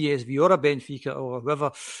a PSV or a Benfica or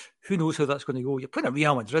whoever, who knows how that's going to go? You're playing a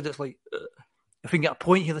Real Madrid. It's like, if we can get a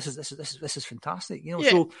point here, this is fantastic. You know,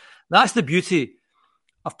 So that's the beauty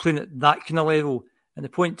of playing at that kind of level. And the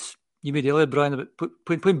points you made earlier, Brian, about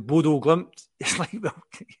playing Bodo Glimt, it's like, well,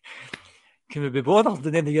 can we be bothered?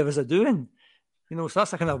 And then they give us a doing. You know, so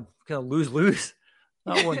that's a kind of lose-lose,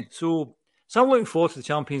 that one. So I'm looking forward to the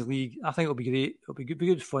Champions League. I think it'll be great. It'll be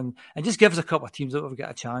good fun. And just give us a couple of teams that will get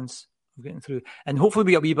a chance of getting through. And hopefully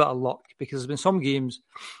we get a wee bit of luck, because there's been some games,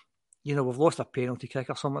 you know, we've lost a penalty kick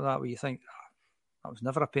or something like that where you think, that was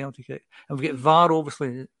never a penalty kick. And we get VAR,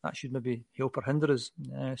 obviously, that should maybe help or hinder us.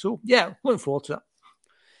 Looking forward to it.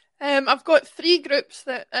 I've got 3 groups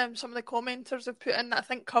that some of the commenters have put in that I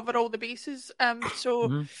think cover all the bases. EMC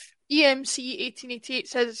 1888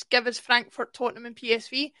 says, give us Frankfurt, Tottenham and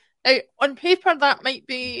PSV. Now, on paper, that might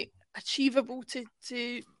be achievable to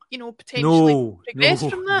potentially progress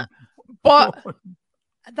from that. But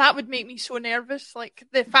that would make me so nervous. Like,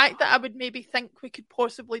 the fact that I would maybe think we could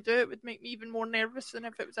possibly do it would make me even more nervous than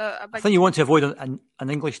if it was a big... I think you want to avoid an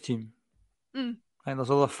English team. Mm. And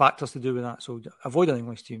there's other factors to do with that. So avoid an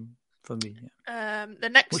English team for me. Yeah. The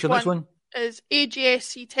next next one? Is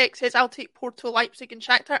AGSC Tech says, I'll take Porto, Leipzig and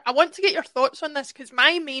Shakhtar. I want to get your thoughts on this, because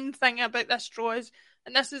my main thing about this draw is,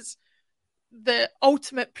 and this is the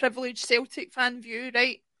ultimate privileged Celtic fan view,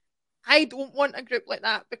 right? I don't want a group like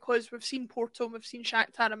that, because we've seen Porto and we've seen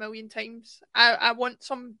Shakhtar a million times. I want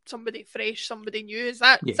somebody fresh, somebody new. Is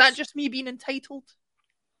that just me being entitled?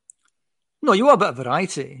 No, you want a bit of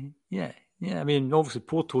variety. Yeah. Yeah, I mean, obviously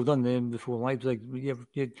Porto done them before Leipzig.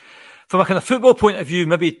 From a kind of football point of view,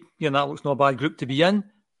 maybe that looks not a bad group to be in,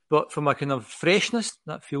 but from a kind of freshness,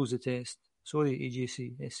 that fails the test. Sorry,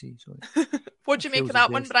 AGC, sorry. What do you make of that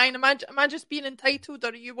one, Brian? Am I just being entitled, or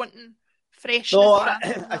are you wanting freshness? No,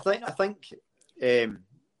 I think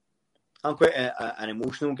I'm quite an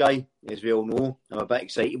emotional guy, as we all know. I'm a bit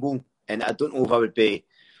excitable, and I don't know if I would be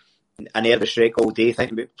a nervous wreck all day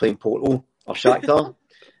thinking about playing Porto or Shakhtar.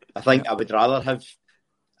 I think I would rather have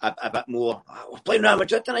a bit more, we're playing Real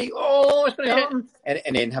Madrid tonight, what's going to happen?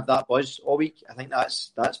 And then have that buzz all week. I think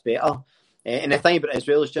that's better. And the thing about it, as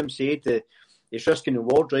well as Jim said, it's risk and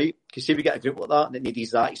reward, right? Because see, we get a group like that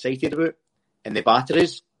nobody's that excited about, and the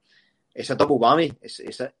batteries, it's a double whammy.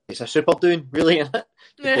 It's a super doing, really, isn't it?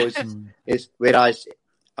 Because whereas,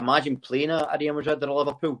 imagine playing a Real Madrid or a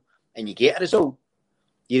Liverpool, and you get a result.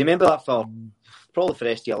 You remember that for probably for the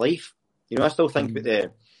rest of your life. You know, I still think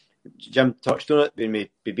about Jim touched on it when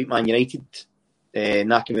we beat Man United,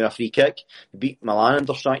 knocking with a free kick. We beat Milan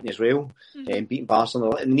under Strachan as well, and beating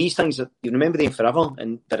Barcelona. And these things, you remember them forever,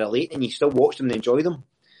 and they're elite, and you still watch them and enjoy them.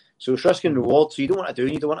 So it's risk and reward. So you don't want to do,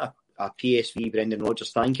 you don't want a PSV Brendan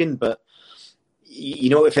Rodgers thanking, but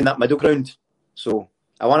you know, if in that middle ground. So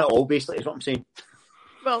I want it all, basically, is what I'm saying.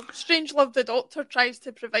 Well, Strangelove the Doctor tries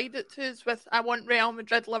to provide it to us with, I want Real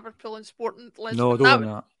Madrid, Liverpool and Sporting Lisbon. No, don't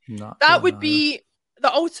want that. That would be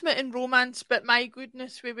the ultimate in romance, but my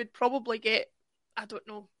goodness, we would probably get, I don't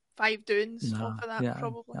know, 5 doings off of that,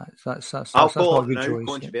 probably. I'll call it now,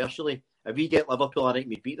 controversially. If we get Liverpool, I think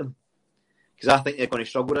we'd beat them. Because I think they're going to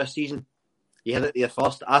struggle this season. You heard it there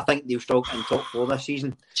first. I think they'll struggle in top 4 this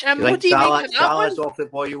season. Jim, what do you make of that Salah's one? off the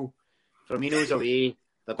boil. Firmino's away.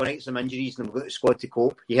 They're going to get some injuries and they've got the squad to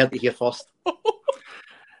cope. You heard it here first.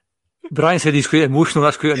 Brian said he's quite emotional.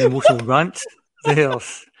 That's quite an emotional rant.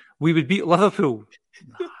 We would beat Liverpool.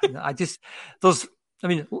 Maybe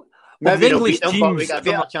they'll beat them, but we got a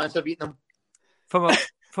better chance of beating them.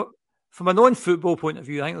 From a non-football point of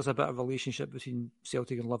view, I think there's a bit of a relationship between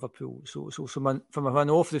Celtic and Liverpool. So from an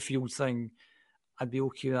off-the-field thing, I'd be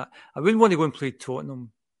okay with that. I wouldn't want to go and play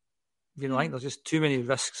Tottenham. I think there's just too many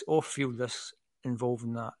risks, off-field risks involved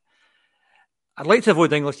in that. I'd like to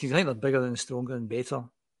avoid English teams. I think they're bigger and stronger and better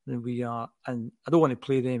than we are, and I don't want to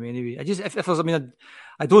play them anyway.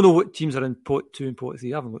 I don't know what teams are in pot 2 and pot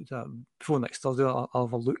 3. I haven't looked at them before next Thursday. I'll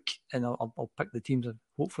have a look and I'll pick the teams,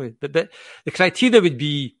 hopefully. But the criteria would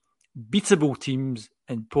be beatable teams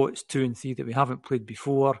in pots 2 and 3 that we haven't played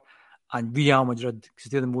before, and Real Madrid, because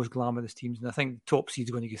they're the most glamorous teams, and I think top seed's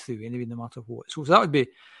going to go through anyway, no matter what. So that would be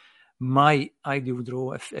my ideal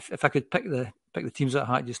draw. If I could pick the teams that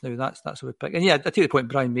I had just now, that's what I would pick. And yeah, I take the point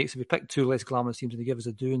Brian makes. If we pick two less glamorous teams and they give us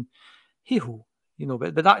a doing, hey-ho.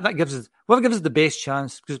 But that gives us, whoever gives us the best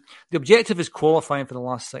chance, because the objective is qualifying for the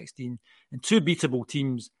last 16, and two beatable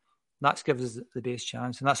teams, that gives us the best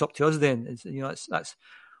chance, and that's up to us then. That's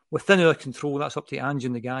within our control, that's up to Ange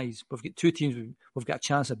and the guys. We've got two teams we've got a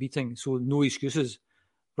chance of beating, so no excuses.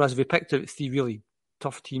 Whereas if we picked out three really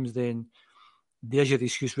tough teams, then there's your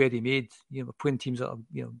excuse ready made. We're playing teams that are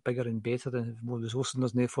bigger and better and have more resources than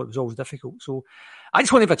us, and therefore it was always difficult. So I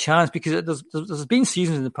just want to have a chance, because there's been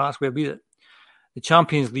seasons in the past where the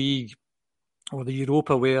Champions League or the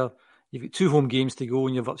Europa where you've got two home games to go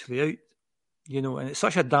and you're virtually out, and it's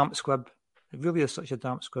such a damp squib. It really is such a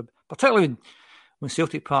damp squib, particularly when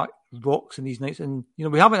Celtic Park rocks in these nights. And,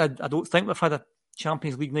 we haven't, I don't think we've had a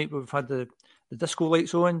Champions League night where we've had the disco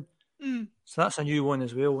lights on. So that's a new one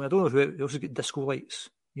as well. I don't know if we also get disco lights.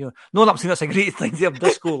 Not that I'm saying that's a great thing to have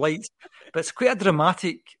disco lights, but it's quite a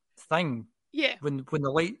dramatic thing. Yeah. When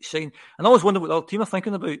the lights shine. And I always wonder what the other team are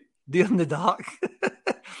thinking about. They're in the dark.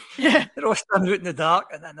 Yeah. They're all standing out in the dark,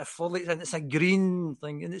 and then the floodlights, and it's a green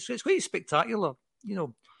thing, and it's quite spectacular. The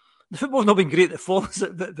football's not been great that follows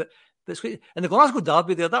it, but it's quite. And the Glasgow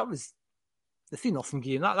derby there, that was the 3-0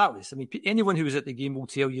 game. That was. I mean, anyone who was at the game will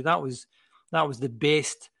tell you that was the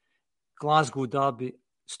best Glasgow derby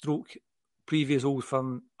stroke previous Old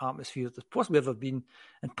Firm atmosphere there's possibly ever been.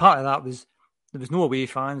 And part of that was there was no away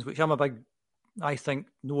fans, which I think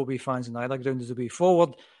no away fans in either ground is the way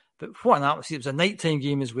forward. But what an atmosphere. It was a nighttime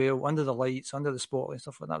game as well, under the lights, under the spotlight and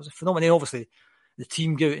stuff like that. It was a phenomenon. Obviously, the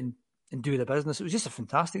team go out and do the business. It was just a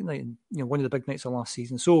fantastic night, and one of the big nights of last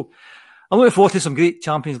season. So I'm looking forward to some great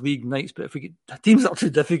Champions League nights, but if we get teams that are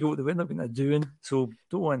too difficult, they end up getting a doing. So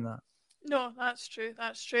don't want that. No, that's true.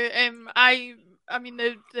 I mean,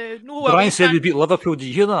 the no. Brian said we beat Liverpool. Did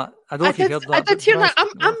you hear that? I don't know if you heard that. I did hear that. I'm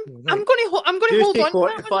going to hold on.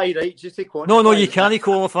 Quantify, right? Just to quantify. No, you can't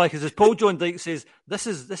qualify, because as Paul John Dyke says, this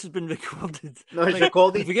has been recorded. No, it's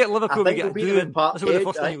recorded. If we get Liverpool, we get a doing. That's the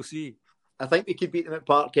first thing you'll see. I think we could beat them at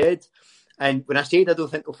Parkhead. And when I said I don't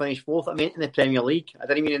think they'll finish fourth, I meant in the Premier League. I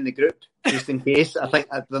didn't mean in the group, just in case. I think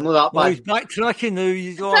they're not that bad. Well, he's backtracking now.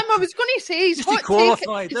 I was going to say, just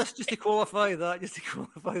to qualify that. His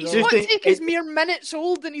hot take is mere minutes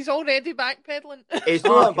old, and he's already backpedaling. It's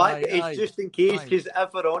not back. It's just in case, because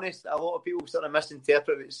if we're honest, a lot of people sort of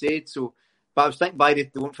misinterpret what it said. So, but I was thinking by they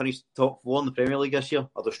won't finish top 4 in the Premier League this year,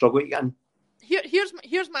 or they'll struggle to get in.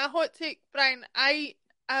 Here's my hot take, Brian. I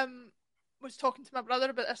was talking to my brother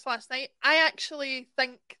about this last night. I actually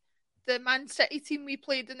think the Man City team we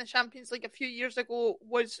played in the Champions League a few years ago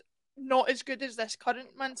was not as good as this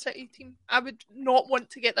current Man City team. I would not want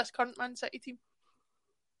to get this current Man City team.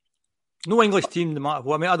 No English team, no matter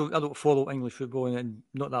what. I mean, I don't follow English football and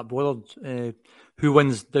not that bothered who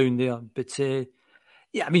wins down there. But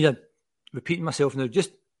yeah, I mean, I'm repeating myself now. Just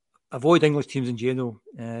avoid English teams in general.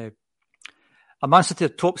 A Man City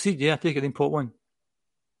top seed, yeah, take it in pot 1.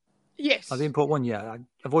 Yes. Are they in pot 1? Yeah,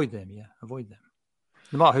 avoid them.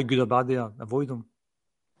 No matter how good or bad they are, avoid them.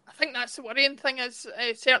 I think that's the worrying thing is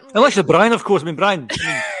certainly... Unless you're Brian, of course. I mean, Brian,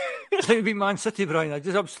 I think we beat Man City, Brian. I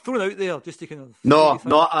was thrown out there just to kind of... No,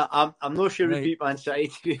 I'm not sure we beat Man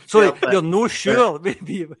City. Sorry, you're not sure.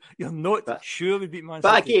 Maybe you're not sure we beat Man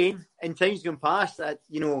City. But again, in times gone past, at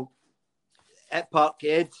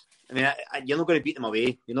Parkhead, I mean, you're not going to beat them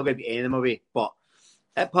away. You're not going to beat any of them away. But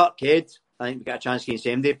at Parkhead, I think we got a chance against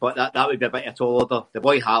them day, but that would be a bit of a tall order. The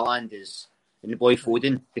boy Haaland and the boy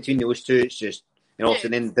Foden, between those two, it's just, and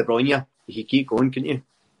then De Bruyne, you could keep going, couldn't you?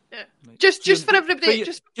 Yeah. Just for everybody.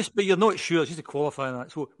 But you're not sure, just to qualify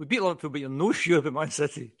that. So we beat Liverpool, but you're not sure about Man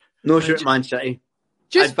City. No sure about Man City.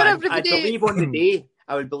 Just for everybody.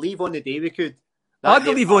 I would believe on the day we could. I'd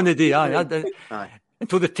believe on the day, aye.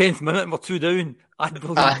 Until the 10th minute and we're 2 down. I'd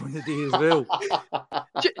believe on the day as well.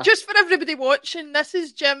 Just for everybody watching, this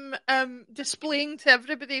is Jim displaying to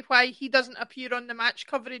everybody why he doesn't appear on the match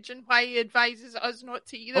coverage and why he advises us not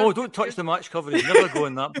to either. Oh, don't touch the match coverage. Never go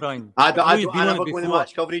on that, Brian. I never go on the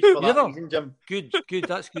match coverage for that reason, Jim. Good.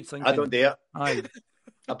 That's good thinking. I don't dare. Aye.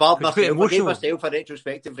 I barred myself. I gave myself a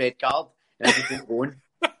retrospective red card and I just keep going.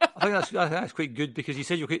 I think that's quite good, because you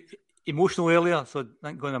said you were quite emotional earlier, so I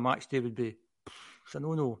think going on a match day would be... It's a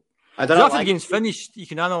no. After the game's finished, you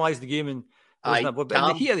can analyse the game and but in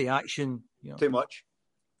the heat of the action, too much.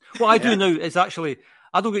 What I do now is actually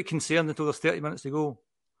I don't get concerned until there's 30 minutes to go,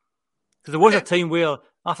 because there was a time where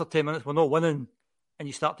after 10 minutes we're not winning and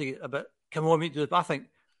you start to get a bit, come on, mate, do it. But I think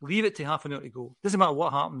leave it to half an hour to go. Doesn't matter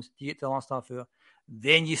what happens. You get to the last half hour,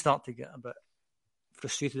 then you start to get a bit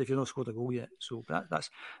frustrated if you've not scored a goal yet. So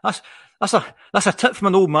that's a tip from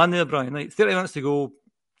an old man there, Brian. Like 30 minutes to go,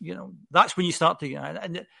 that's when you start to get,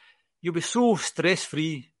 and you'll be so stress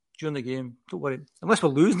free during the game. Don't worry, unless we're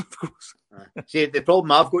losing, of course. See, the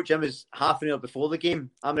problem I've got, Jim, is half an hour before the game,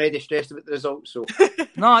 I'm already stressed about the result. So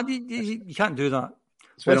no, you can't do that.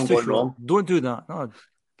 That's where I'm going wrong. Don't do that. No,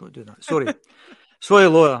 don't do that. Sorry. Sorry,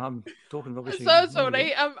 Laura, I'm talking rubbish. That's all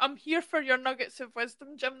right. I'm here for your nuggets of wisdom,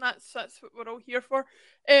 Jim. That's what we're all here for.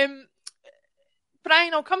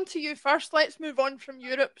 Brian, I'll come to you first. Let's move on from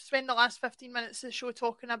Europe. Spend the last 15 minutes of the show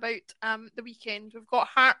talking about the weekend. We've got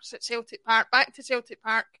Hearts at Celtic Park, back to Celtic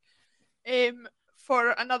Park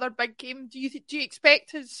for another big game. Do you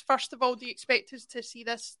expect us, first of all, do you expect us to see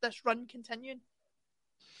this run continuing?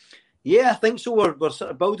 Yeah, I think so. We're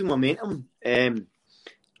sort of building momentum.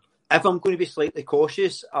 If I'm going to be slightly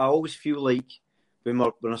cautious, I always feel like when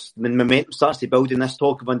momentum starts to build and this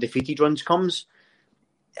talk of undefeated runs comes,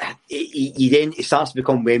 it starts to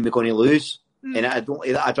become when we're going to lose. And I'd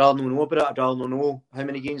rather not know about it. I'd rather not know how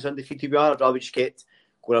many games undefeated we are. I'd rather just get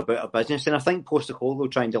going about our business. And I think Postecoglou will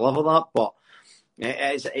try and deliver that. But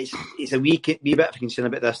it's a wee bit of concern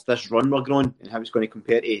about this run we're going and how it's going to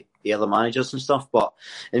compare to the other managers and stuff. But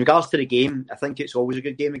in regards to the game, I think it's always a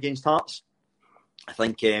good game against Hearts. I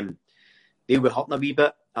think they were hurting a wee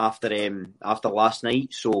bit after last night.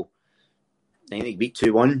 So I think they beat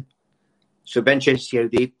 2-1. So it'll be interesting to see how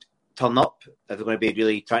they turn up. If they're going to be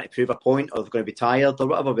really trying to prove a point, or they're going to be tired or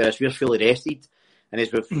whatever. Whereas we're fully rested, and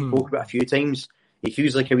as we've spoken about a few times, it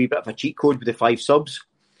feels like a wee bit of a cheat code with the 5 subs.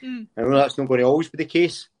 I know that's not going to always be the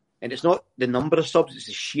case, and it's not the number of subs; it's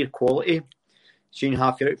the sheer quality. Soon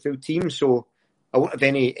half your outfield team, so I won't have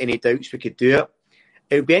any doubts we could do it.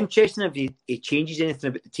 It would be interesting if he changes anything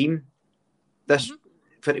about the team this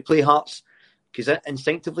for to play Hearts, because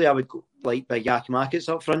instinctively I would go like by Giacomakis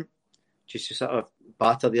up front, just to sort of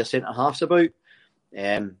batter their centre halves about.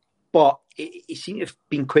 But he seemed to have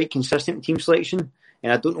been quite consistent in team selection,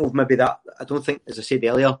 and I don't know if maybe that. I don't think, as I said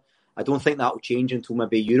earlier, I don't think that will change until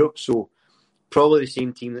maybe Europe. So probably the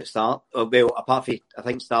same team that start. Well, apart from I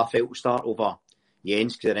think Starfelt will start over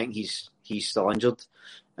Jens because I think he's still injured.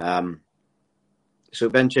 So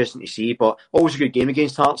it'll be interesting to see. But always a good game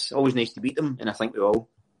against Hearts. Always nice to beat them, and I think we will.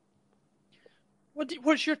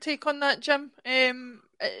 What's your take on that, Jim?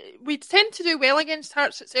 We tend to do well against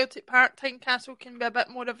Hearts at Celtic Park. Tynecastle can be a bit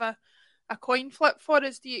more of a coin flip for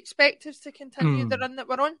us. Do you expect us to continue the run that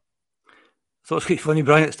we're on? I thought it was quite funny,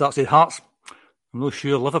 Brian, at the start said Hearts. I'm not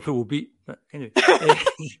sure Liverpool will beat, but anyway.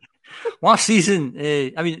 Last season,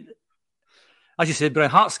 I mean, as you said,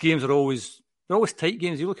 Brian, Hearts games are always tight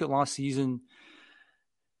games. You look at last season,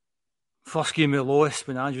 first game we lost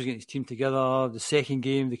when Andrew was getting his team together. The second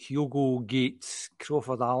game, the Kyogo Gates,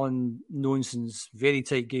 Crawford Allen nonsense, very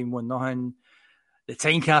tight game, 1-0. The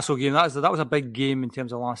Tynecastle game, that was a big game in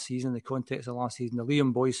terms of last season, the context of last season. The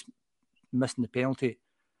Liam boys missing the penalty.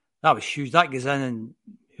 That was huge. That goes in, and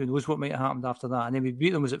who knows what might have happened after that. And then we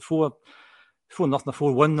beat them, was it 4-0 or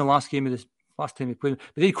 4-1 the last game of this last time we played them.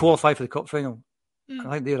 But they qualified for the cup final. I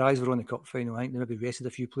think their eyes were on the cup final. I think they maybe rested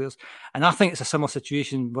a few players. And I think it's a similar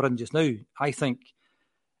situation we're in just now. I think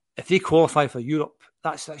if they qualify for Europe,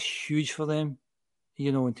 that's huge for them,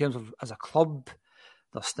 in terms of as a club,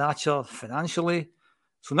 their stature, financially.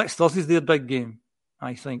 So next Thursday's their big game,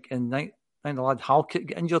 I think. And I think the lad Halkett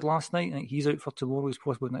got injured last night. I think he's out for tomorrow. He's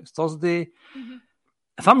possible next Thursday.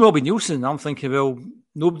 If I'm Robbie Nielsen, I'm thinking, well,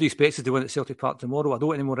 nobody expects us to win at Celtic Park tomorrow. I don't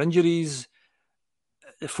want any more injuries.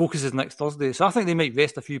 The focus is next Thursday. So I think they might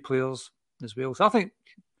rest a few players as well. So I think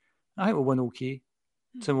we'll win okay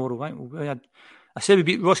tomorrow. Right? I said we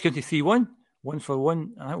beat Ross County 3-1,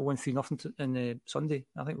 1-1. I think we'll win 3-0 on Sunday.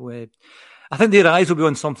 I think their eyes will be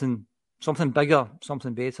on something bigger,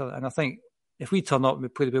 something better. And I think if we turn up and we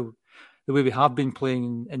play the way we have been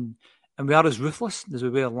playing and we are as ruthless as we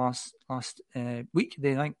were last week,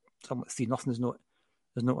 then I think something like 3-0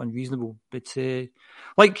 is not unreasonable. But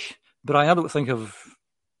like Brian, I don't think of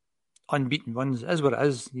unbeaten runs. It is what it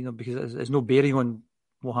is, because there's no bearing on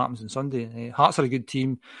what happens on Sunday. Hearts are a good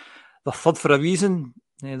team. They're third for a reason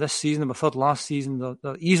this season. They were third last season.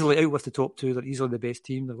 They're easily out with the top two. They're easily the best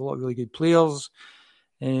team. They've a lot of really good players.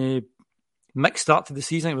 Mixed start to the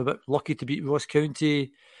season. We're a bit lucky to beat Ross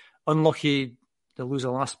County. Unlucky to lose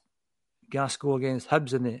the last gas goal against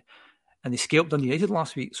Hibs, and they scalped on United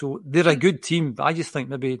last week. So they're a good team, but I just think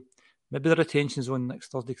maybe their attention's on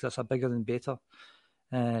next Thursday because that's a bigger and better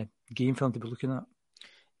game for them to be looking at.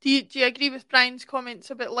 Do you agree with Brian's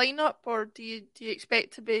comments about lineup, or do you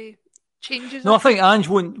expect to be changes? No, I think Ange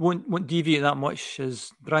won't deviate that much,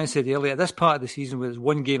 as Brian said earlier. At this part of the season, where there's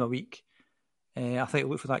one game a week, I think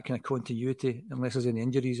look for that kind of continuity unless there's any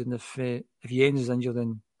injuries, and if Jens is injured,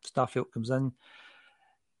 then Starfelt comes in,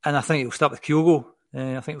 and I think it'll start with Kyogo.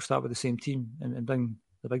 I think we'll start with the same team and bring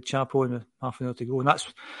the big chap on with half an hour to go, and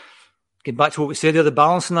that's getting back to what we said there, the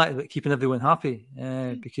balance in that, about keeping everyone happy,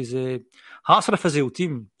 because Hearts are a physical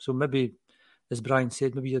team, so maybe, as Brian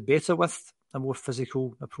said, maybe you're better with a more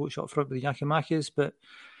physical approach up front with the Giakoumakis, but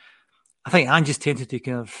I think Ange's tends to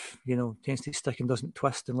kind of, tends to stick and doesn't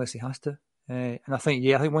twist unless he has to. And I think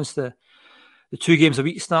once the 2 games a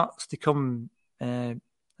week starts to come, is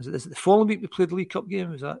it the following week we played the League Cup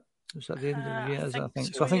game? Was that the end of the year?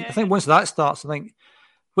 I think once that starts, I think,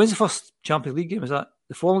 when's the first Champions League game? Is that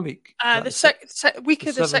the following week? The week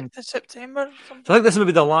of the 6th of September. Something. So I think this will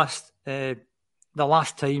be the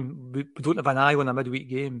last time we don't have an eye on a midweek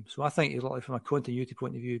game. So I think, from a continuity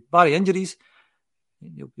point of view, barring injuries,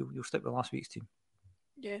 you'll stick with last week's team.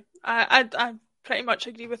 Yeah, I pretty much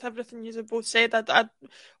agree with everything you have both said. I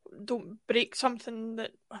don't break something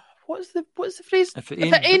that. What's the phrase? If it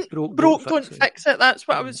ain't broke, don't fix it. That's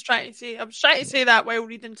what I was trying to say. I was trying to say that while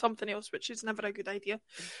reading something else, which is never a good idea.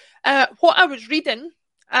 What I was reading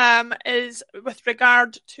is with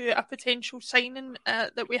regard to a potential signing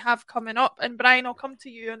that we have coming up. And Brian, I'll come to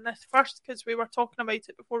you on this first because we were talking about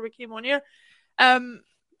it before we came on here.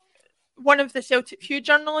 One of the Celtic View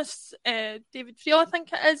journalists, David Friel, I think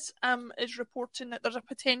it is reporting that there's a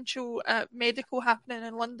potential medical happening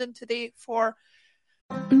in London today for...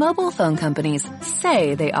 Mobile phone companies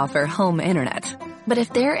say they offer home internet. But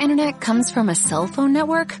if their internet comes from a cell phone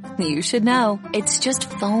network, you should know. It's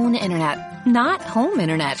just phone internet, not home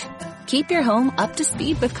internet. Keep your home up to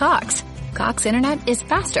speed with Cox. Cox internet is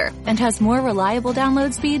faster and has more reliable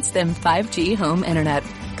download speeds than 5G home internet.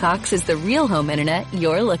 Cox is the real home internet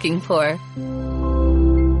you're looking for.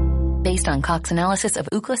 Based on Cox analysis of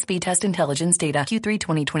Ookla speed test intelligence data Q3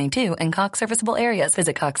 2022 and Cox serviceable areas.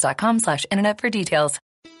 Visit cox.com/internet for details.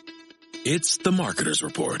 It's the Marketer's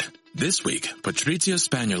Report. This week, Patrizia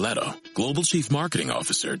Spagnoletto, Global Chief Marketing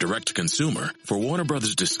Officer, Direct to Consumer for Warner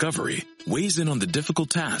Brothers Discovery, weighs in on the difficult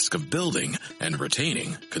task of building and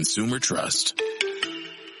retaining consumer trust.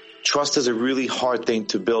 Trust is a really hard thing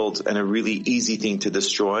to build and a really easy thing to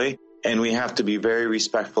destroy, and we have to be very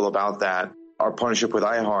respectful about that. Our partnership with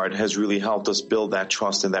iHeart has really helped us build that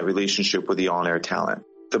trust and that relationship with the on-air talent.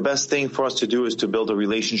 The best thing for us to do is to build a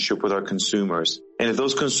relationship with our consumers. And if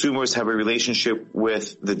those consumers have a relationship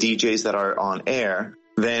with the DJs that are on air,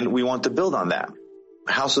 then we want to build on that.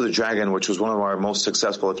 House of the Dragon, which was one of our most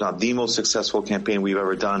successful, if not the most successful campaign we've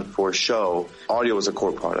ever done for a show, audio was a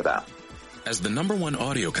core part of that. As the #1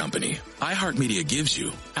 audio company, iHeartMedia gives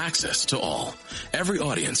you access to all. Every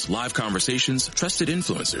audience, live conversations, trusted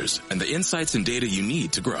influencers, and the insights and data you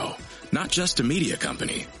need to grow. Not just a media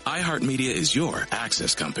company, iHeartMedia is your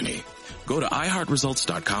access company. Go to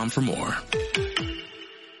iHeartResults.com for more.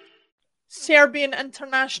 Serbian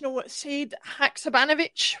international Said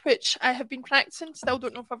Haksabanovic, which I have been practicing, still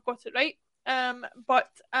don't know if I've got it right, but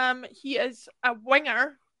he is a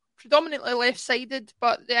winger, predominantly left-sided,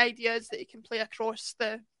 but the idea is that he can play across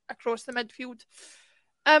the midfield.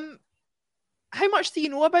 How much do you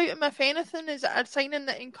know about him, if anything? Is it a signing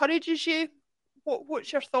that encourages you?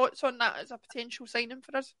 What's your thoughts on that as a potential signing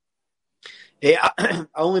for us? I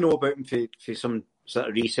only know about him for some sort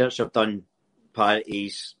of research I've done prior to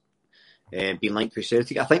his being linked with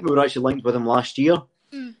Celtic. I think we were actually linked with him last year,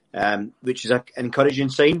 which is an encouraging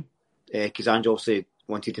sign, because Ange obviously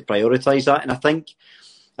wanted to prioritise that, and I think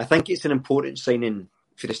it's an important signing.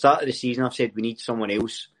 For the start of the season, I've said we need someone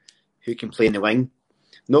else who can play in the wing.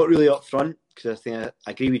 Not really up front, because I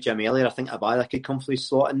agree with Jim earlier. I think Abada could comfortably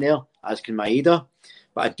slot in there, as can Maeda.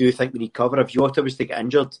 But I do think we need cover. If Jota was to get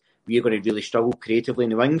injured, we are going to really struggle creatively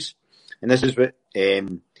in the wings. And this is what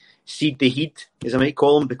Seed the Heat, as I might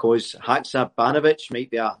call him, because Haksabanovic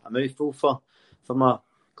might be a mouthful for my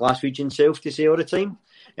Glaswegian self to say all the time.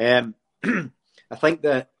 I think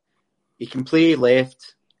that he can play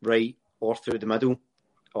left, right, or through the middle,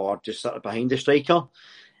 or just sort of behind the striker.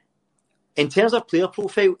 In terms of player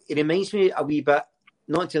profile, it reminds me a wee bit,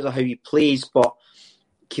 not in terms of how he plays, but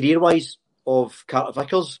career-wise, of Carter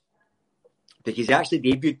Vickers, because he actually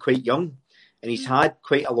debuted quite young, and he's had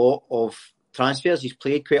quite a lot of transfers. He's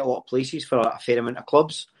played quite a lot of places for a fair amount of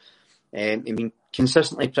clubs, and been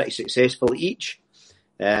consistently pretty successful at each.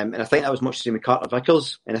 And I think that was much the same with Carter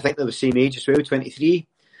Vickers, and I think they're the same age as well, 23.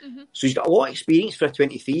 So he's got a lot of experience for a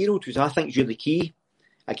 23-year-old, which I think is really key.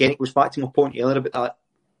 Again, it goes back to my point earlier about that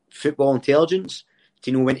football intelligence,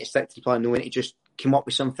 to know when to stick to the plan, know when to just come up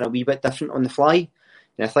with something a wee bit different on the fly.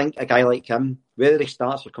 And I think a guy like him, whether he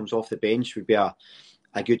starts or comes off the bench, would be a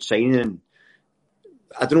good signing. And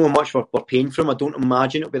I don't know how much we're paying for him. I don't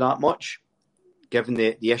imagine it'll be that much, given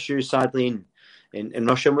the issues, sadly, in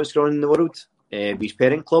Russia and what's going on in the world with his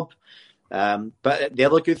parent club. But the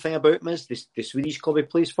other good thing about him is the Swedish club he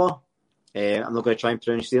plays for. I'm not going to try and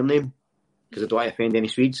pronounce their name because I don't want to offend any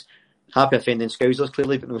Swedes. Happy offending Scousers,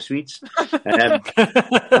 clearly, but no Swedes.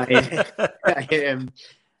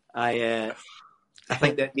 I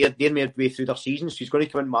think that they're midway through their season, so he's going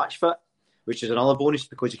to come in match fit, which is another bonus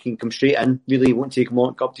because he can come straight in. Really won't take him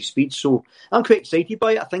long up to speed. So I'm quite excited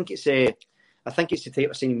by it. I think it's the type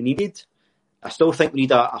of signing we needed. I still think we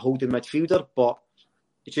need a holding midfielder, but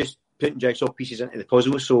it's just putting jigsaw pieces into the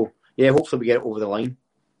puzzle. So yeah, hopefully we get it over the line.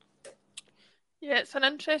 Yeah, it's an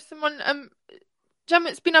interesting one. Jim,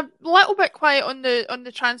 it's been a little bit quiet on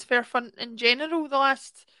the transfer front in general the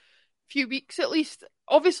last few weeks at least.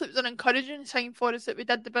 Obviously, it was an encouraging sign for us that we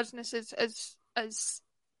did the business as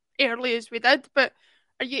early as we did, but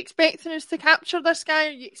are you expecting us to capture this guy?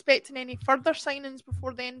 Are you expecting any further signings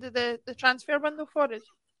before the end of the transfer window for us?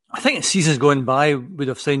 I think the season's gone by, we'd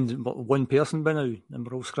have signed one person by now, and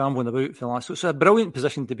we're all scrambling about for the last. So it's a brilliant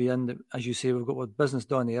position to be in. As you say, we've got our business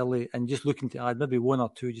done early and just looking to add maybe one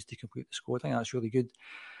or two just to complete the squad. I think that's really good.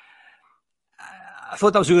 I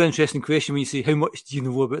thought that was a really interesting question when you say, how much do you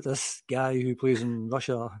know about this guy who plays in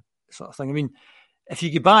Russia, sort of thing. I mean, if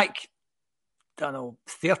you go back, I don't know,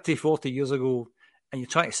 30, 40 years ago, and you're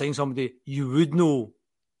trying to sign somebody, you would know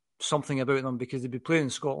something about them because they'd be playing in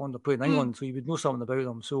Scotland or playing in England, so you would know something about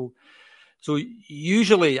them. So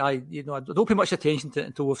usually I don't pay much attention to it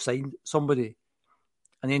until we've signed somebody,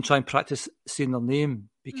 and then try and practice saying their name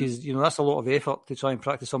because that's a lot of effort to try and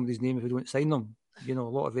practice somebody's name if we don't sign them. A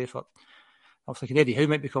lot of effort. I was thinking Eddie Howe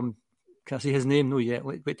might become. Can I say his name? No, yet.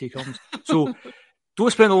 Wait till he comes. So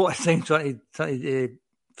don't spend a lot of time trying to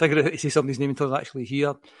figure out how to say somebody's name until they're actually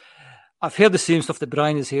here. I've heard the same stuff that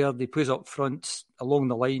Brian has heard. He plays up front, along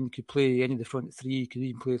the line, could play any of the front three, could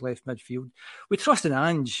even play left midfield. We trust in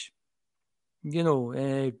Ange,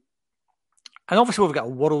 and obviously we've got a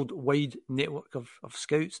worldwide network of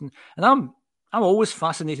scouts, and I'm always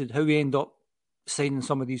fascinated how we end up signing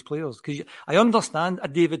some of these players because I understand a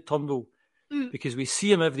David Turnbull because we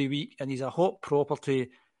see him every week and he's a hot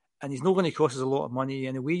property and he's not going to cost us a lot of money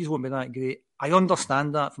and the wages won't be that great. I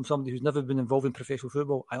understand that from somebody who's never been involved in professional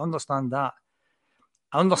football. I understand that.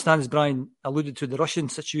 I understand, as Brian alluded to, the Russian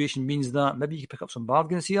situation means that maybe you can pick up some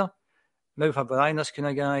bargains here. Maybe if I buy this kind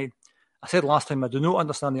of guy. I said last time I do not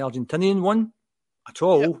understand the Argentinian one at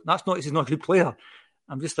all. Yep. That's not, he's not a good player.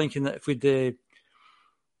 I'm just thinking that if we'd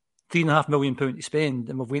 £3.5 million to spend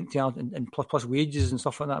and we've went to and plus wages and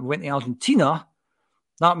stuff like that, and we went to Argentina,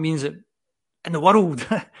 that means that in the world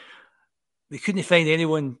we couldn't find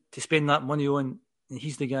anyone to spend that money on, and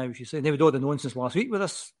he's the guy we should say. And then we did all the nonsense last week with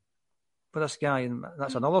this guy, and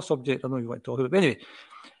that's another subject I don't know if you want to talk about. But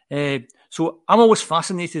anyway, so I'm always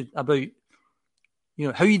fascinated about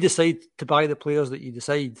how you decide to buy the players that you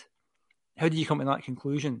decide. How do you come to that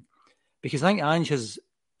conclusion? Because I think Ange has,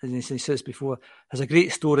 as he says before, has a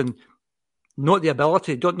great store in not the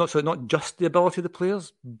ability, not just the ability of the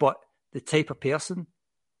players, but the type of person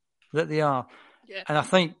that they are. Yeah. And I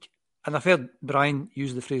think, and I've heard Brian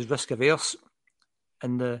use the phrase risk averse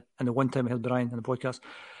in the one time I heard Brian in the podcast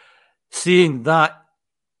saying that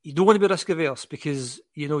you don't want to be risk averse because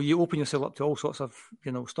you open yourself up to all sorts of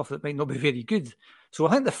stuff that might not be very good. So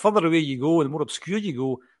I think the further away you go and the more obscure you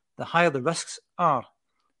go, the higher the risks are.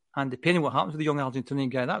 And depending what happens with the young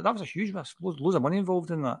Argentinian guy, that was a huge risk. Loads of money involved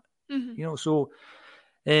in that. Mm-hmm. So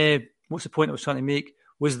what's the point I was trying to make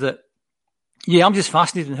was that, I'm just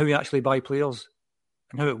fascinated in how you actually buy players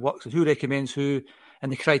and how it works and who recommends who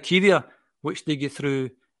and the criteria which they get through.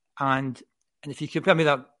 And if you compare me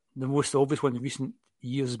that, the most obvious one in recent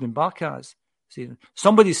years has been Barkas.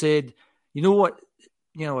 Somebody said, you know what,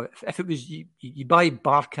 if it was you buy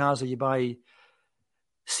Barkas or you buy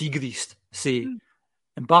Siegrist, say,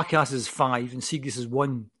 and Barkas is 5 and Siegrist is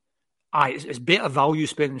 1. It's better value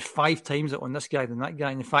spending 5 times it on this guy than that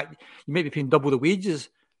guy. And in fact, you might be paying double the wages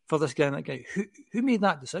for this guy and that guy. Who made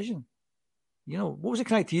that decision? What was the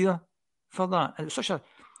criteria for that? And it was such a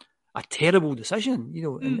terrible decision,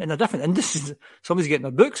 in a different industry. Somebody's getting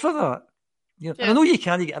their books for that. And I know you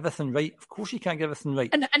can't get everything right. Of course you can't get everything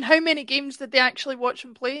right. And how many games did they actually watch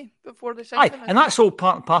and play before they signed him? And that's all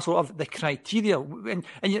part and parcel of the criteria. And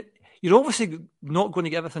you're obviously not going to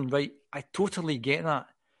get everything right. I totally get that.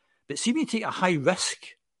 But see, when you take a high risk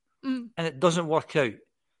and it doesn't work out,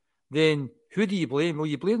 then who do you blame? Well,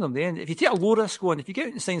 you blame them then. If you take a low risk one, if you get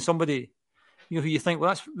out and sign somebody, who you think,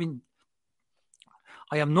 well,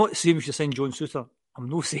 I am not saying we should sign John Souttar. I'm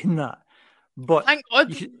not saying that. But thank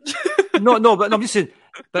God. No, but I'm just saying.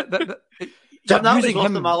 But that was using lost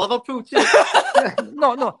him. in my Liverpool team.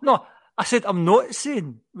 No. I said I'm not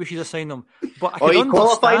saying we should assign him, but I can you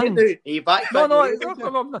qualified it understand. now? Are you back?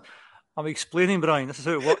 No. I'm explaining, Brian. This is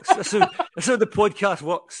how it works. This is how the podcast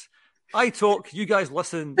works. I talk, you guys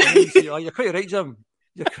listen, and then you say, "Oh, you're quite right, Jim.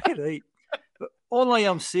 You're quite right." But all I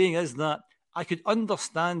am saying is that I could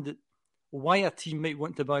understand why a team might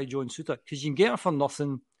want to buy John Souttar, because you can get him for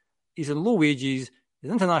nothing. He's in low wages. He's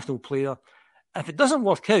an international player. And if it doesn't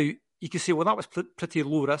work out, you can say, "Well, that was pretty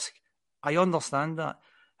low risk." I understand that.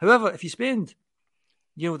 However, if you spend,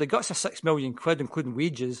 the guts of £6 million, including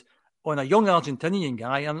wages, on a young Argentinian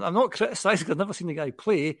guy, I'm not criticising. I've never seen the guy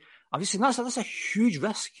play. I'm just saying that's a huge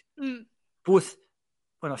risk, both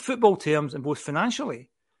on a football terms and both financially.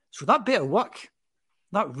 So that better work.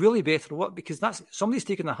 That really better work, because somebody's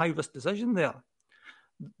taking a high risk decision there.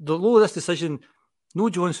 The low risk decision, no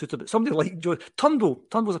John Souttar, but somebody like John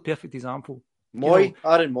Turnbull's a perfect example.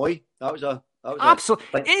 Aaron Moy. That was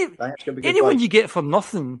absolutely. Anyone you get for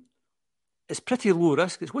nothing, it's pretty low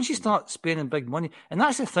risk. It's once you start spending big money, and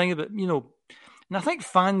that's the thing about, and I think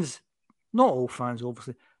fans, not all fans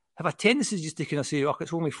obviously, have a tendency just to kind of say, "Oh,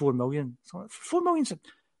 it's only 4 million." So 4 million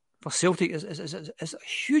for Celtic is a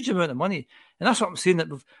huge amount of money, and that's what I'm saying. That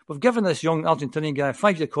we've given this young Argentinian guy a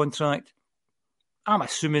 5-year contract. I'm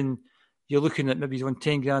assuming you're looking at maybe he's on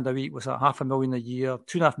 10 grand a week, was that $500,000 a year,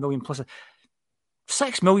 2.5 million plus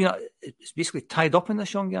 6 million. It's basically tied up in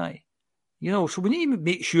this young guy, So we need to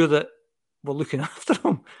make sure that we're looking after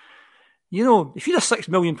him. If you had a £6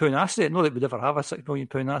 million asset, not that we'd ever have a £6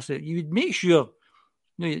 million asset, you would make sure.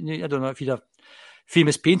 I don't know if you'd have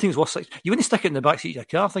famous paintings worth $6. You wouldn't stick it in the backseat of your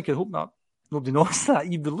car thinking, "Hope that nobody knows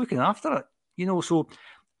that." You'd be looking after it. So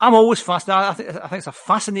I'm always fascinated. I think it's a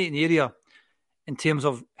fascinating area in terms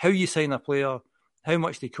of how you sign a player, how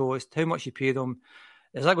much they cost, how much you pay them.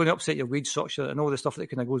 Is that going to upset your wage structure and all the stuff that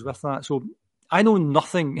kind of goes with that? So I know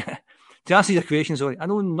nothing. To answer your question, sorry, I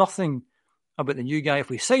know nothing about the new guy. If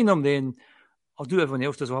we sign him, then I'll do what everyone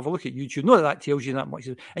else does. I'll have a look at YouTube. Not that tells you that much.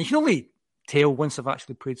 And you can only tell once they've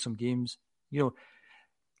actually played some games.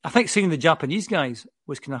 I think signing the Japanese guys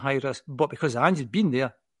was kind of high risk, but because Ange had been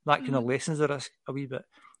there, that kind of lessens the risk a wee bit.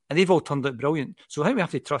 And they've all turned out brilliant. So I think we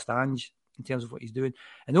have to trust Ange in terms of what he's doing.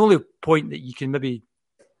 And the only point that you can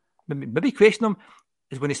maybe question him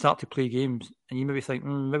is when they start to play games, and you maybe think,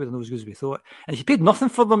 maybe they're not as good as we thought. And if you paid nothing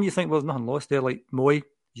for them, you think, well, there's nothing lost there, like Moy, as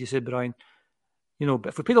you said, Brian. But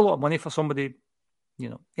if we paid a lot of money for somebody,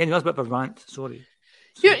 anyway, that's a bit of a rant, sorry.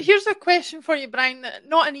 Here's a question for you, Brian.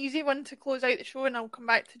 Not an easy one to close out the show, and I'll come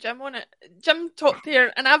back to Jim on it. Jim talked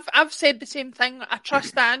there, and I've said the same thing. I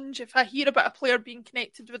trust Ange. If I hear about a player being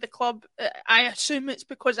connected with the club, I assume it's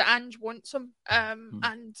because Ange wants him,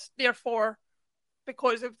 and therefore,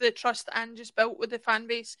 because of the trust Ange has built with the fan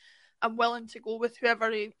base, I'm willing to go with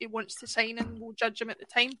whoever he wants to sign, and we'll judge him at the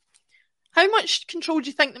time. How much control do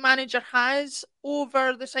you think the manager has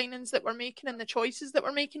over the signings that we're making and the choices that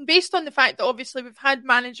we're making, based on the fact that obviously we've had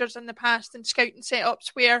managers in the past and scouting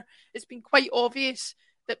setups where it's been quite obvious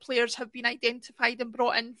that players have been identified and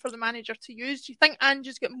brought in for the manager to use? Do you think Ange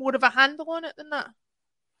has got more of a handle on it than that?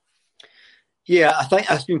 Yeah, I think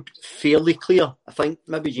it's been fairly clear. I think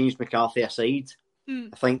maybe James McCarthy aside,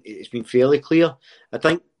 I think it's been fairly clear. I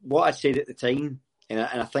think what I said at the time, and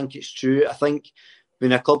I think it's true, I think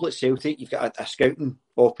when a club like Celtic, you've got a scouting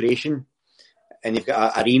operation and you've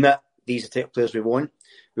got a remit, these are the type of players we want.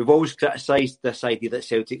 We've always criticised this idea that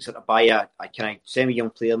Celtic sort of buy a kind of semi-young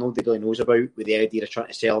player nobody really knows about, with the idea of trying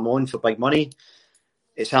to sell them on for big money.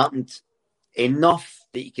 It's happened enough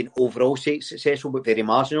that you can overall say it's successful, but very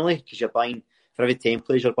marginally, because you're buying, for every 10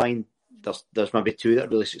 players you're buying, there's maybe 2 that are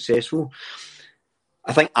really successful.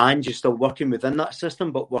 I think Ange is still working within that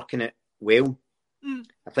system, but working it well.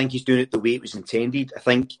 I think he's doing it the way it was intended. I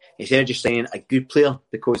think instead of just signing a good player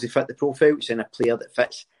because they fit the profile, he's signing a player that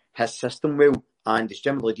fits his system well. And as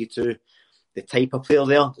Jim alluded to, the type of player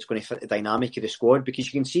there that's going to fit the dynamic of the squad. Because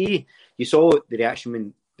you can see, you saw the reaction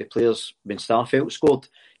when the players, when Starfelt scored.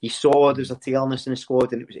 You saw there's a togetherness in the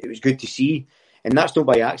squad, and it was good to see. And that's not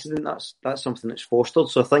by accident. That's something that's fostered.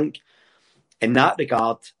 So I think in that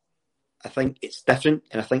regard, I think it's different,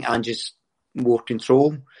 and I think Ange's more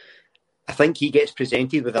control. I think he gets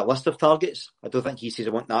presented with a list of targets. I don't think he says,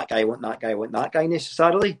 I want that guy, I want that guy, I want that guy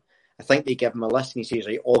necessarily. I think they give him a list and he says,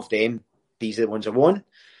 right, of them, these are the ones I want.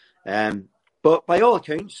 But by all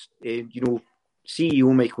accounts, CEO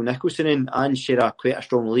Michael Nicholson and Ange share quite a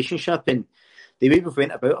strong relationship, and the way we've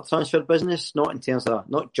went about our transfer business, not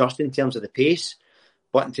just in terms of the pace,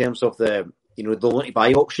 but in terms of the loan to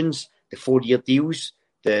buy options, the 4-year deals,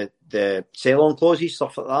 the sell-on clauses,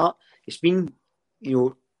 stuff like that. It's been,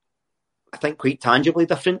 I think quite tangibly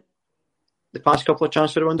different. the past couple of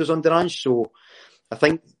transfer windows under Ange. So I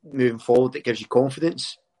think moving forward, it gives you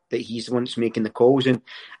confidence that he's the one that's making the calls. And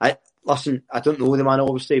I don't know the man,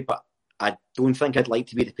 obviously, but I don't think I'd like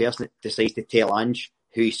to be the person that decides to tell Ange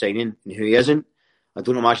who he's signing and who he isn't. I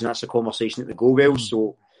don't imagine that's a conversation that would go well.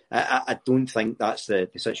 So I don't think that's the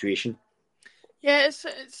situation. Yeah,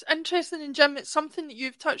 it's interesting, and Jim, it's something that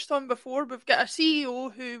you've touched on before. We've got a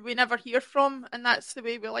CEO who we never hear from, and that's the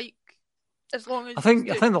way we like. As long as I think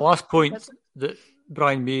the last point that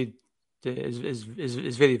Brian made is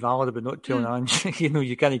very valid about not telling Ange.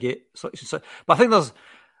 You kind of get such and such. But I think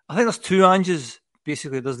there's two Anges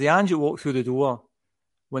basically. There's the Ange that walked through the door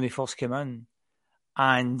when he first came in,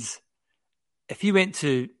 and if he went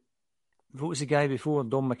to, what was the guy before,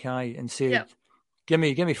 Don Mackay, and said, Give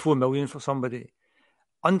me $4 million for somebody.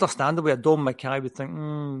 Understandably, a Don Mackay would think,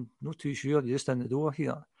 not too sure, you're just in the door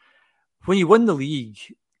here. When you win the league,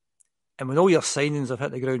 and when all your signings have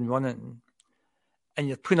hit the ground running, and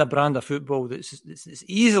you're playing a brand of football that's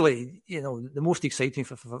easily, the most exciting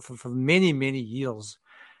for many, many years,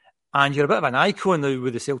 and you're a bit of an icon now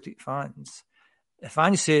with the Celtic fans, if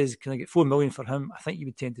Ange says, can I get $4 million for him, I think you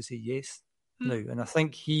would tend to say yes now. And I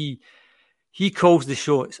think he calls the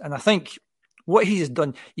shots. And I think what he's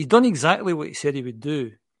done exactly what he said he would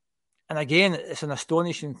do. And again, it's an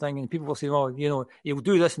astonishing thing. And people will say, well, he'll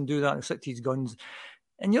do this and do that and stick to his guns.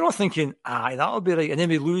 And you're not thinking, that'll be right. And then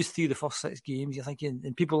we lose 3 of the first 6 games. You're thinking,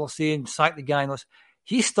 and people are saying, sack the guy. And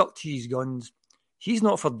he's stuck to his guns. He's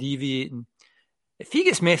not for deviating. If he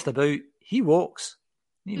gets messed about, he walks.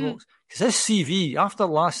 He walks. Because his CV, after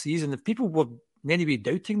last season, if people were in any way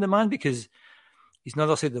doubting the man because he's on the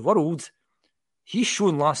other side of the world, he's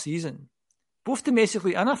shown last season, both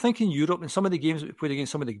domestically and I think in Europe, in some of the games that we played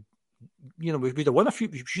against some of the, we should have won a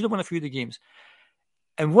few of the games.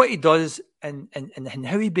 And what he does and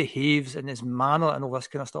how he behaves and his manner and all this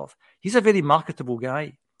kind of stuff, he's a very marketable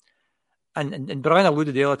guy. And Brian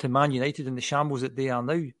alluded earlier to Man United and the shambles that they are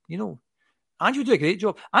now. Ange would do a great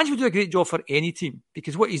job. Ange would do a great job for any team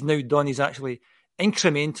because what he's now done is actually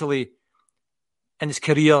incrementally in his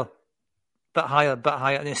career, bit higher.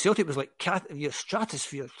 And then Celtic was like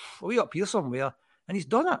stratosphere, way up here somewhere, and he's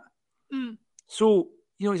done it. So,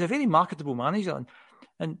 he's a very marketable manager.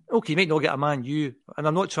 And okay, he might not get a Man U, and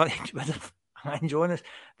I'm not trying to get rid of Ange on this,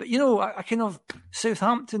 but, a kind of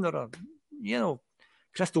Southampton or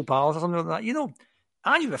Crystal Palace or something like that.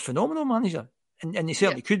 Ange was a phenomenal manager. And he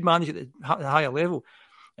certainly could manage at the higher level.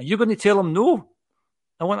 And you're going to tell him, no,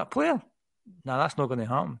 I want a player. No, that's not going to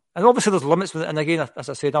happen. And obviously there's limits with it. And again, as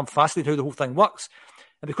I said, I'm fascinated how the whole thing works.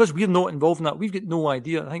 And because we're not involved in that, we've got no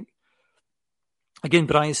idea. I think, again,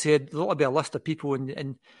 Brian said, there'll be a list of people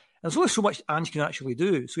and there's only so much Ange can actually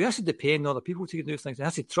do. So he has to depend on other people to do things. He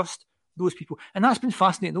has to trust those people. And that's been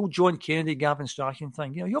fascinating. The old John Kennedy, Gavin Strachan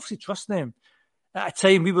thing. You obviously trust them. At a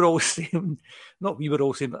time, we were all saying, not we were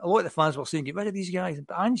all saying, but a lot of the fans were saying, get rid of these guys.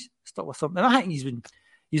 But Ange stuck with something. And I think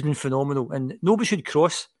he's been phenomenal. And nobody should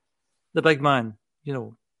cross the big man,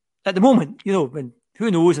 At the moment, when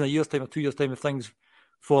who knows in a year's time or 2 years' time if things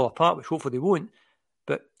fall apart, which hopefully they won't.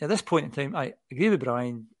 But at this point in time, I agree with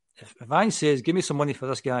Brian. If Ange says, give me some money for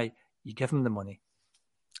this guy, you give him the money.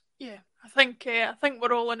 Yeah, I think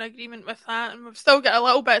we're all in agreement with that. And we've still got a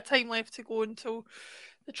little bit of time left to go until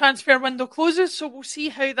the transfer window closes, so we'll see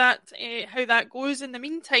how that goes. In the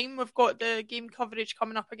meantime, we've got the game coverage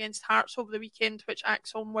coming up against Hearts over the weekend, which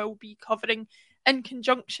Axon will be covering in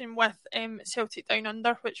conjunction with Celtic Down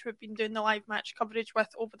Under, which we've been doing the live match coverage with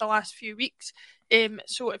over the last few weeks.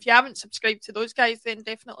 So if you haven't subscribed to those guys, then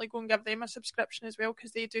definitely go and give them a subscription as well,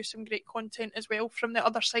 because they do some great content as well from the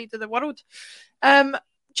other side of the world.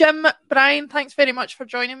 Jim, Brian, thanks very much for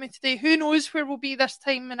joining me today. Who knows where we'll be this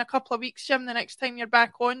time in a couple of weeks, Jim, the next time you're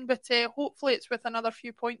back on, but hopefully it's with another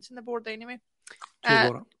few points in the board anyway.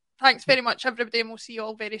 Thanks very much, everybody, and we'll see you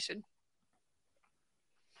all very soon.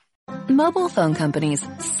 Mobile phone companies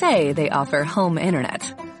say they offer home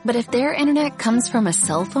internet. But if their internet comes from a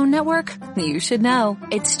cell phone network, you should know.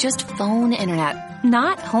 It's just phone internet,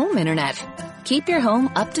 not home internet. Keep your home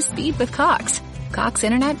up to speed with Cox. Cox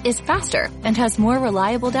Internet is faster and has more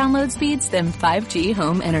reliable download speeds than 5G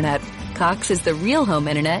home internet. Cox is the real home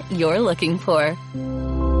internet you're looking for.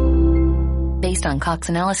 Based on Cox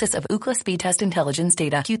analysis of Ookla speed test intelligence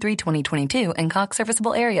data Q3 2022 and Cox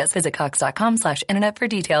serviceable areas, visit cox.com/internet for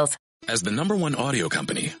details. As the #1 audio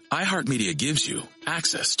company, iHeartMedia gives you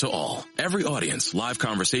access to all. Every audience, live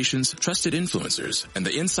conversations, trusted influencers, and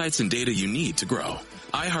the insights and data you need to grow.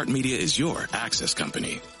 iHeartMedia is your access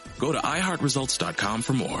company. Go to iHeartResults.com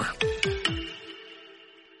for more.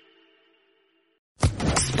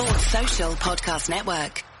 Sports Social Podcast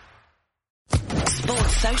Network.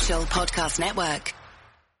 Sports Social Podcast Network.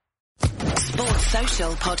 Sports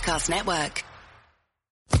Social Podcast Network.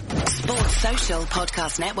 Sports Social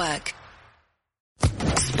Podcast Network.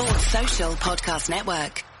 Sports Social Podcast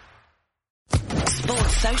Network.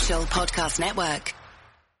 Sports Social Podcast Network.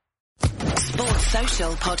 Sports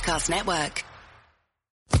Social Podcast Network.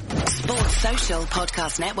 Sports Social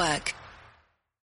Podcast Network.